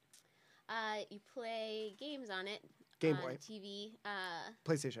 You play games on it. Game on Boy. TV.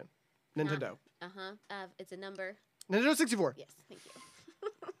 PlayStation. Nintendo. It's a number. Nintendo 64. Yes, thank you.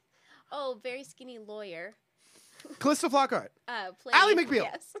 Oh, very skinny lawyer. Calista Flockhart. Play, Ally McBeal.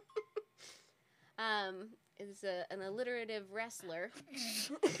 Yes. Is an alliterative wrestler.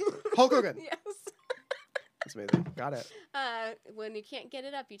 Hulk Hogan. Yes. That's amazing. Got it. When you can't get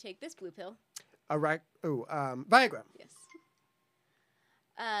it up, you take this blue pill. Viagra. Yes.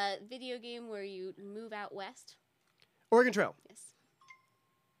 Video game where you move out west. Oregon Trail. Yes.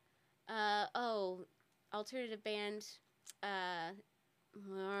 Alternative band.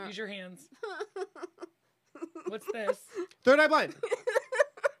 Use your hands. What's this? Third Eye Blind.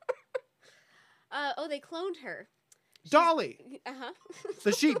 They cloned her. Dolly.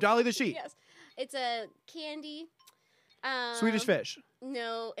 The sheep. Dolly the sheep. Yes. It's a candy. Swedish Fish.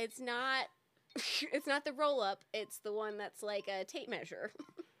 No, it's not. It's not the roll up. It's the one that's like a tape measure.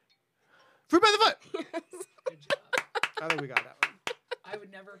 Fruit by the Foot. Good job. I think we got that one. I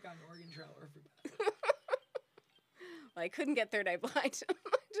would never have gotten Oregon Trail or Fruit by the Foot. Well, I couldn't get Third Eye Blind. I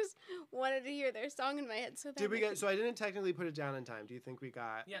just wanted to hear their song in my head so bad. Did we get? So I didn't technically put it down in time. Do you think we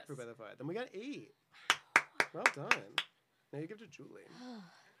got Yes. Fruit by the Foot? Then we got 8. Well done. Now you give to Julie.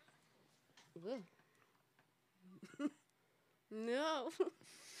 No.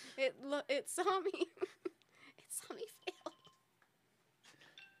 It saw me. It saw me fail.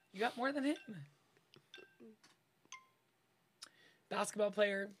 You got more than him. Basketball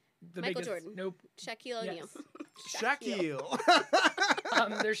player. The Michael biggest. Jordan. Nope. Shaquille O'Neal. Yes. Shaquille.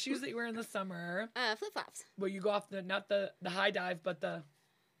 There's shoes that you wear in the summer. Flip flops. Well, you go off not the high dive, but the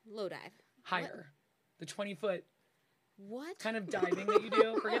Low dive. higher. The 20-foot What? kind of diving that you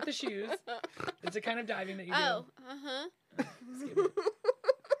do. Forget the shoes. It's a kind of diving that you do.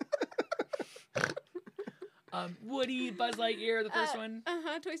 Oh, Woody, Buzz Lightyear, the first one.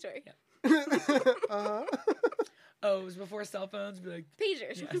 Toy Story. Yeah. Oh, it was before cell phones. Be like,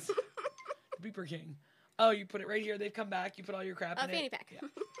 Pagers. yes. Beeper King. Oh, you put it right here. They've come back. You put all your crap in Fanny it. pack. Yeah.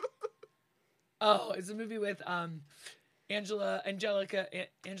 Oh, it's a movie with Angela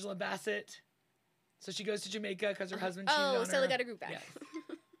Bassett. So she goes to Jamaica because her husband cheated on her. Stella got a group back. Yes.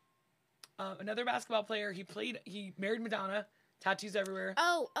 Another basketball player. He married Madonna. Tattoos everywhere.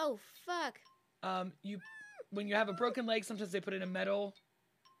 Oh, fuck. When you have a broken leg, sometimes they put it in metal.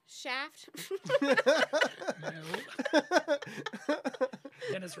 Shaft. No.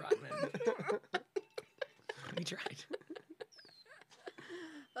 Dennis Rodman. We tried.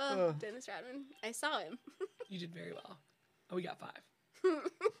 Dennis Rodman. I saw him. You did very well. Oh, we got 5. All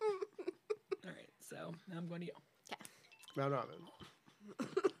right, so now I'm going to you. Okay. Round robin.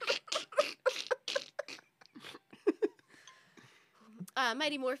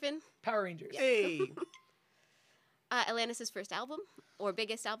 Mighty Morphin. Power Rangers. Hey. Atlantis' first album or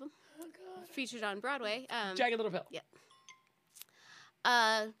biggest album. Oh, God. featured on Broadway. Jagged Little Pill. Yeah.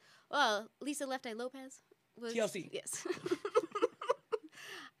 Well, Lisa Left Eye Lopez was TLC. Yes.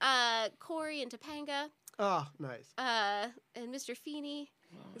 Corey and Topanga. Oh, nice. And Mr. Feeney.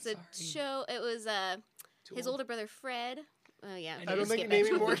 Oh, It's a show. It was his older brother Fred. Oh yeah. I I don't think skip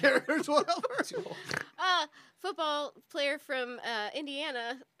naming it. more characters will help her. Too old. Football player from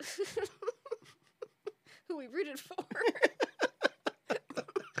Indiana, who we rooted for.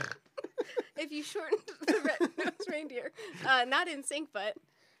 If you shortened the red-nosed reindeer, not in sync, but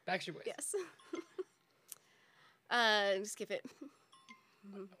Backstreet Boys. yes. Skip it.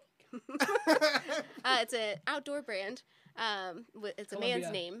 It's an outdoor brand. It's a man's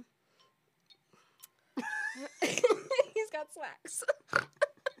Columbia. name. He's got slacks.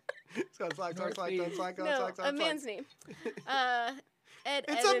 It's got slack, North slack, Face. slack, No, slack, slack, a man's name. Ed.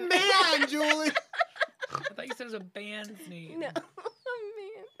 It's Evan. a man, Julie. I thought you said it was a band's name. No, a man.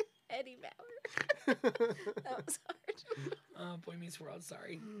 Eddie Bauer. That was hard. Oh, Boy Meets World.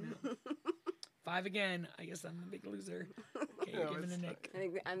 Sorry. No. 5 again. I guess I'm the big loser. Okay, you're No, giving it's a Nick. I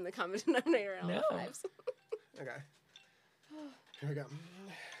think I'm the common denominator on all No. the fives. Okay. Here we go.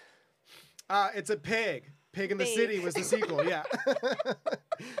 It's a pig. Pig in the Pig. City was the sequel. Yeah.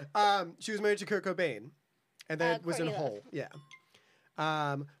 She was married to Kurt Cobain, and then was in Courtney Love. Hole.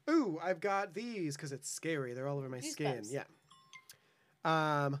 Yeah. Ooh, I've got these because it's scary. They're all over my skin. Goosebumps.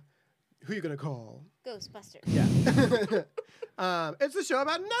 Yeah. Who you gonna call? Ghostbusters. Yeah. It's a show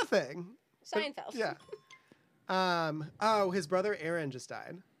about nothing. Seinfeld. Yeah. Oh, his brother Aaron just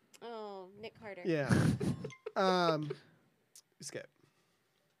died. Oh, Nick Carter. Yeah. Skip.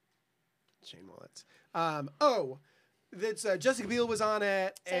 Shane Wallets. Oh, that's Jessica Biel was on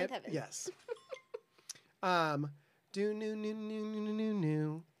it. Seventh Heaven. Yes. Do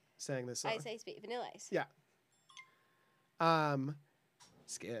new sang this song. Ice Ice Baby. Vanilla Ice. Yeah.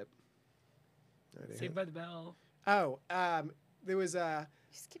 Skip. No idea. Saved by the Bell. Oh, there was You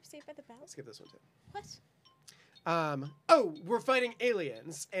skip Saved by the Bell? skip this one too. What? Oh, we're fighting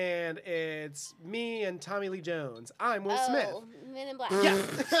aliens, and it's me and Tommy Lee Jones. I'm Will Smith. Oh, Men in Black. Yeah.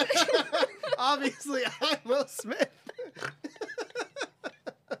 Obviously, I'm Will Smith. I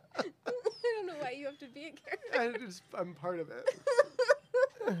don't know why you have to be a character. I'm part of it.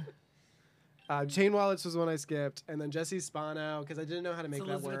 Jane Wallace was one I skipped, and then Jesse Spano because I didn't know how to It's make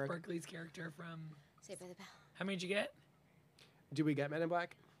that Elizabeth work. Berkley's character from. Saved by the Bell. How many did you get? Do we get Men in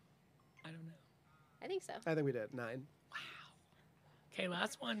Black? I don't know. I think so. I think we did 9. Okay,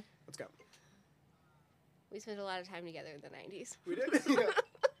 last one. Let's go. We spent a lot of time together in the 90s. We did. Yeah.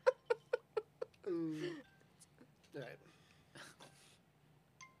 All right.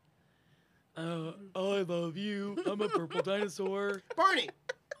 I love you. I'm a purple dinosaur. Barney.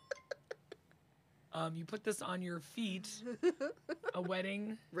 You put this on your feet. A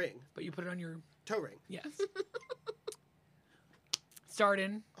wedding, Ring. but you put it on your Toe ring. yes.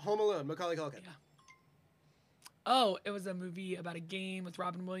 Starting. Home Alone. Macaulay Culkin. Yeah. Oh, it was a movie about a game with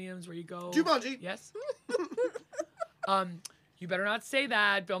Robin Williams where you go. Jumanji. Yes. You better not say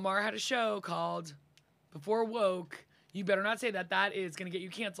that. Bill Maher had a show called Before Woke. You better not say that. That is going to get you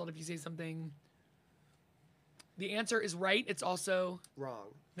canceled if you say something. The answer is right. It's also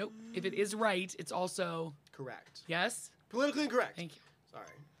Wrong. nope. If it is right, it's also Correct. yes. Politically incorrect. Thank you. Sorry.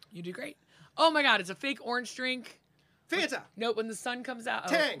 You did great. Oh my God, it's a fake orange drink. Fanta. Nope, when the sun comes out.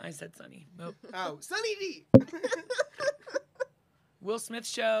 Tang. Oh, I said sunny. Nope. Oh, Sunny D. Will Smith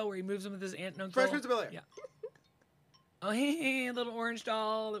show where he moves in with his aunt and uncle. Fresh Prince of Bel-Air. Yeah. Oh, hey, little orange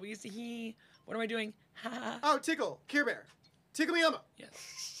doll that we used to he. What am I doing? Ha. Oh, Tickle. Care Bear. Tickle Me Elmo.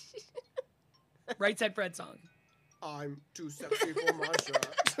 Yes. Right Side Fred song. I'm too sexy for my shirt.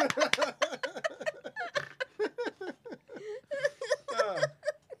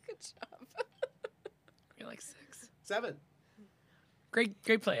 Good job. You're like 6. 7. Great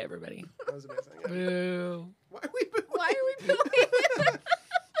play, everybody. That was amazing. Yeah. Boo. Why are we booing? Why are we playing?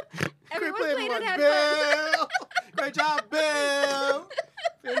 Everyone Great play, played and had everyone. fun. Bill. Great job, Bill.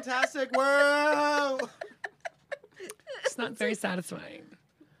 Fantastic work. It's not very satisfying.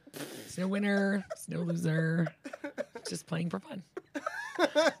 There's no winner. There's no loser. Just playing for fun.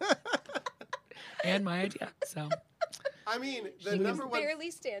 And my idea. So I mean, the She number one.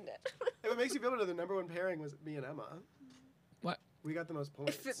 Barely stand it. If it makes you feel better, the number one pairing was me and Emma. what? We got the most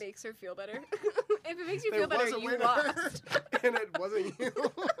points. If it makes her feel better. If it makes you There feel better, was a you winner, lost. and it wasn't you.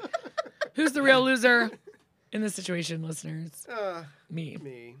 Who's the real loser in this situation, listeners? Me.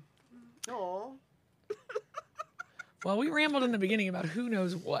 Me. Aw. Well, we rambled in the beginning about who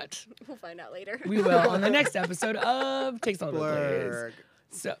knows what. We'll find out later. We will on the next episode of Takes All the Plays. Blurg.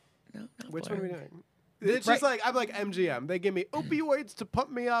 So, no, not Which one are we Blurg. doing? It's just like, I'm like MGM. They give me opioids to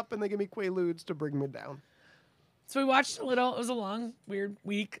pump me up, and they give me Quaaludes to bring me down. So we watched a little. It was a long, weird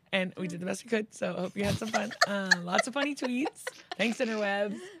week, and we did the best we could. So I hope you had some fun. Lots of funny tweets. Thanks,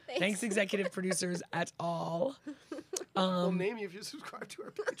 interwebs. Thanks, executive producers at all. We'll name you if you subscribe to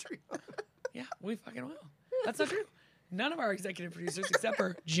our Patreon. Yeah, we fucking will. That's not true. None of our executive producers, except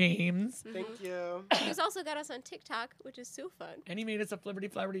for James. Thank you. He's also got us on TikTok, which is so fun. And he made us a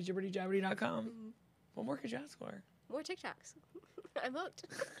flibbertyflabbertyjibbertyjabberty.com. What more could you ask for? More TikToks. I'm hooked.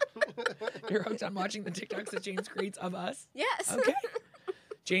 You're hooked on watching the TikToks that James creates of us? Yes. Okay.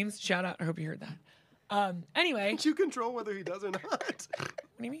 James, shout out. I hope you heard that. Anyway. Can't you control whether he does or not? What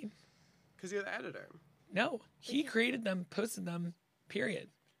do you mean? Because you're the editor. No. He created them, posted them, period.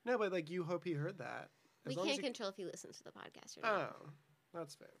 No, but like you hope he heard that. We can't control if he listens to the podcast or not. Oh,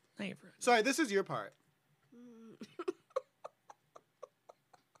 that's fair. Now you've ruined it. Sorry, this is your part.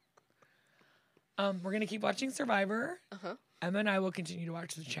 We're going to keep watching Survivor. Uh-huh. Emma and I will continue to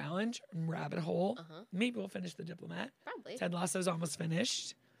watch The Challenge and Rabbit Hole. Uh-huh. Maybe we'll finish The Diplomat. Probably. Ted Lasso's almost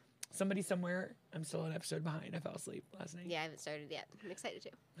finished. Somebody somewhere. I'm still an episode behind. I fell asleep last night. Yeah, I haven't started yet. I'm excited to.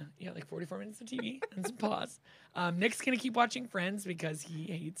 Yeah, like 44 minutes of TV and some pause. Nick's going to keep watching Friends because he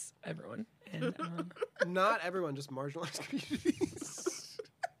hates everyone. And Not everyone, just marginalized communities.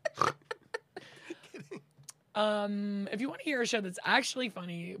 Kidding. if you want to hear a show that's actually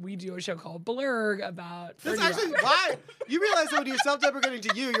funny, we do a show called Blurg about. That's 30 actually Rock. why you realize that when you're self-deprecating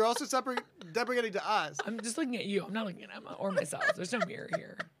to you, you're also deprecating to us. I'm just looking at you. I'm not looking at Emma or myself. There's no mirror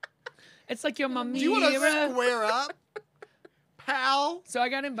here. It's like your mom. Do you want to square up, pal? So I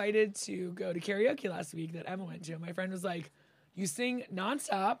got invited to go to karaoke last week that Emma went to. My friend was like, "You sing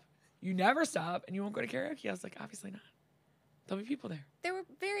nonstop, you never stop, and you won't go to karaoke." I was like, "Obviously not. There'll be people there." There were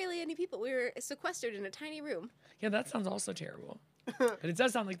barely any people. We were sequestered in a tiny room. Yeah, that sounds also terrible. But it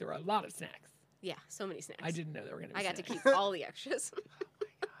does sound like there were a lot of snacks. Yeah, so many snacks. I didn't know there were going to be I got to snacks. keep all the extras.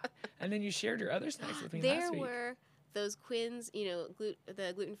 And then you shared your other snacks with me There last week. were those Quinn's,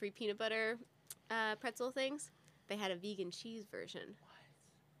 the gluten-free peanut butter pretzel things. They had a vegan cheese version. What?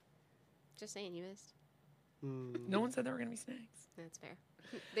 Just saying, you missed. No one said there were going to be snacks. That's fair.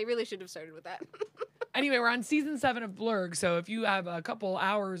 They really should have started with that. Anyway, we're on season 7 of Blurg, so if you have a couple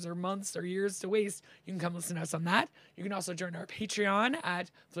hours or months or years to waste, you can come listen to us on that. You can also join our Patreon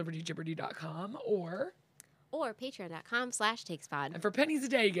at flibbertyjibberty.com or patreon.com/takespod. and for pennies a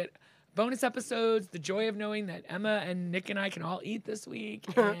day, you get bonus episodes, the joy of knowing that Emma and Nick and I can all eat this week,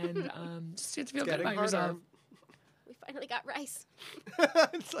 and just get to feel good about yourself. We finally got rice.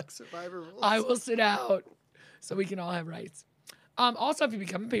 It's like Survivor rules. I will sit out so we can all have rights. Also, if you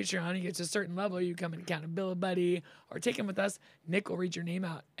become a Patreon, you get to a certain level, you become an accountability buddy or take them with us. Nick will read your name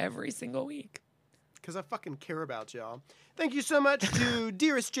out every single week. Because I fucking care about y'all. Thank you so much to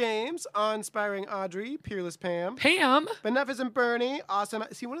Dearest James, Awe-Inspiring Audrey, Peerless Pam, Beneficent Bernie, Awesome.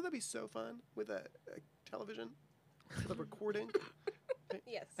 See, wouldn't that be so fun with a television? The recording?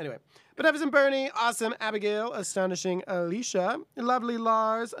 Yes. Anyway, Beneficent Bernie, Awesome Abigail, Astonishing Alicia, Lovely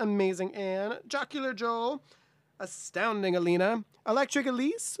Lars, Amazing Anne, Jocular Joel, Astounding Alina, Electric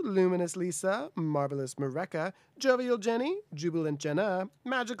Elise, Luminous Lisa, Marvelous Mareka, Jovial Jenny, Jubilant Jenna,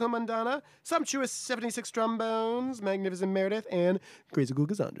 Magical Mandana, Sumptuous 76 Trombones, Magnificent Meredith, and Crazy Cool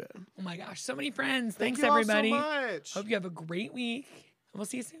Cassandra. Oh my gosh, so many friends. Thank Thanks, you all everybody. so much. Hope you have a great week. And we'll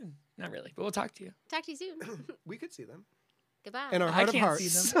see you soon. Not really, but we'll talk to you. Talk to you soon. We could see them. Goodbye. In our I heart of can't hearts.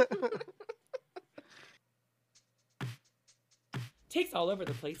 see them. Takes All Over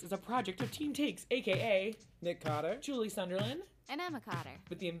the Place is a project of Team Takes, a.k.a. Nick Cotter. Julie Sunderland, And Emma Cotter.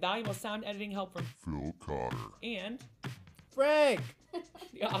 with the invaluable sound editing help from Phil Cotter. and Frank.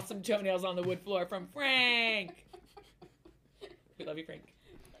 the awesome toenails on the wood floor from Frank. We love you, Frank.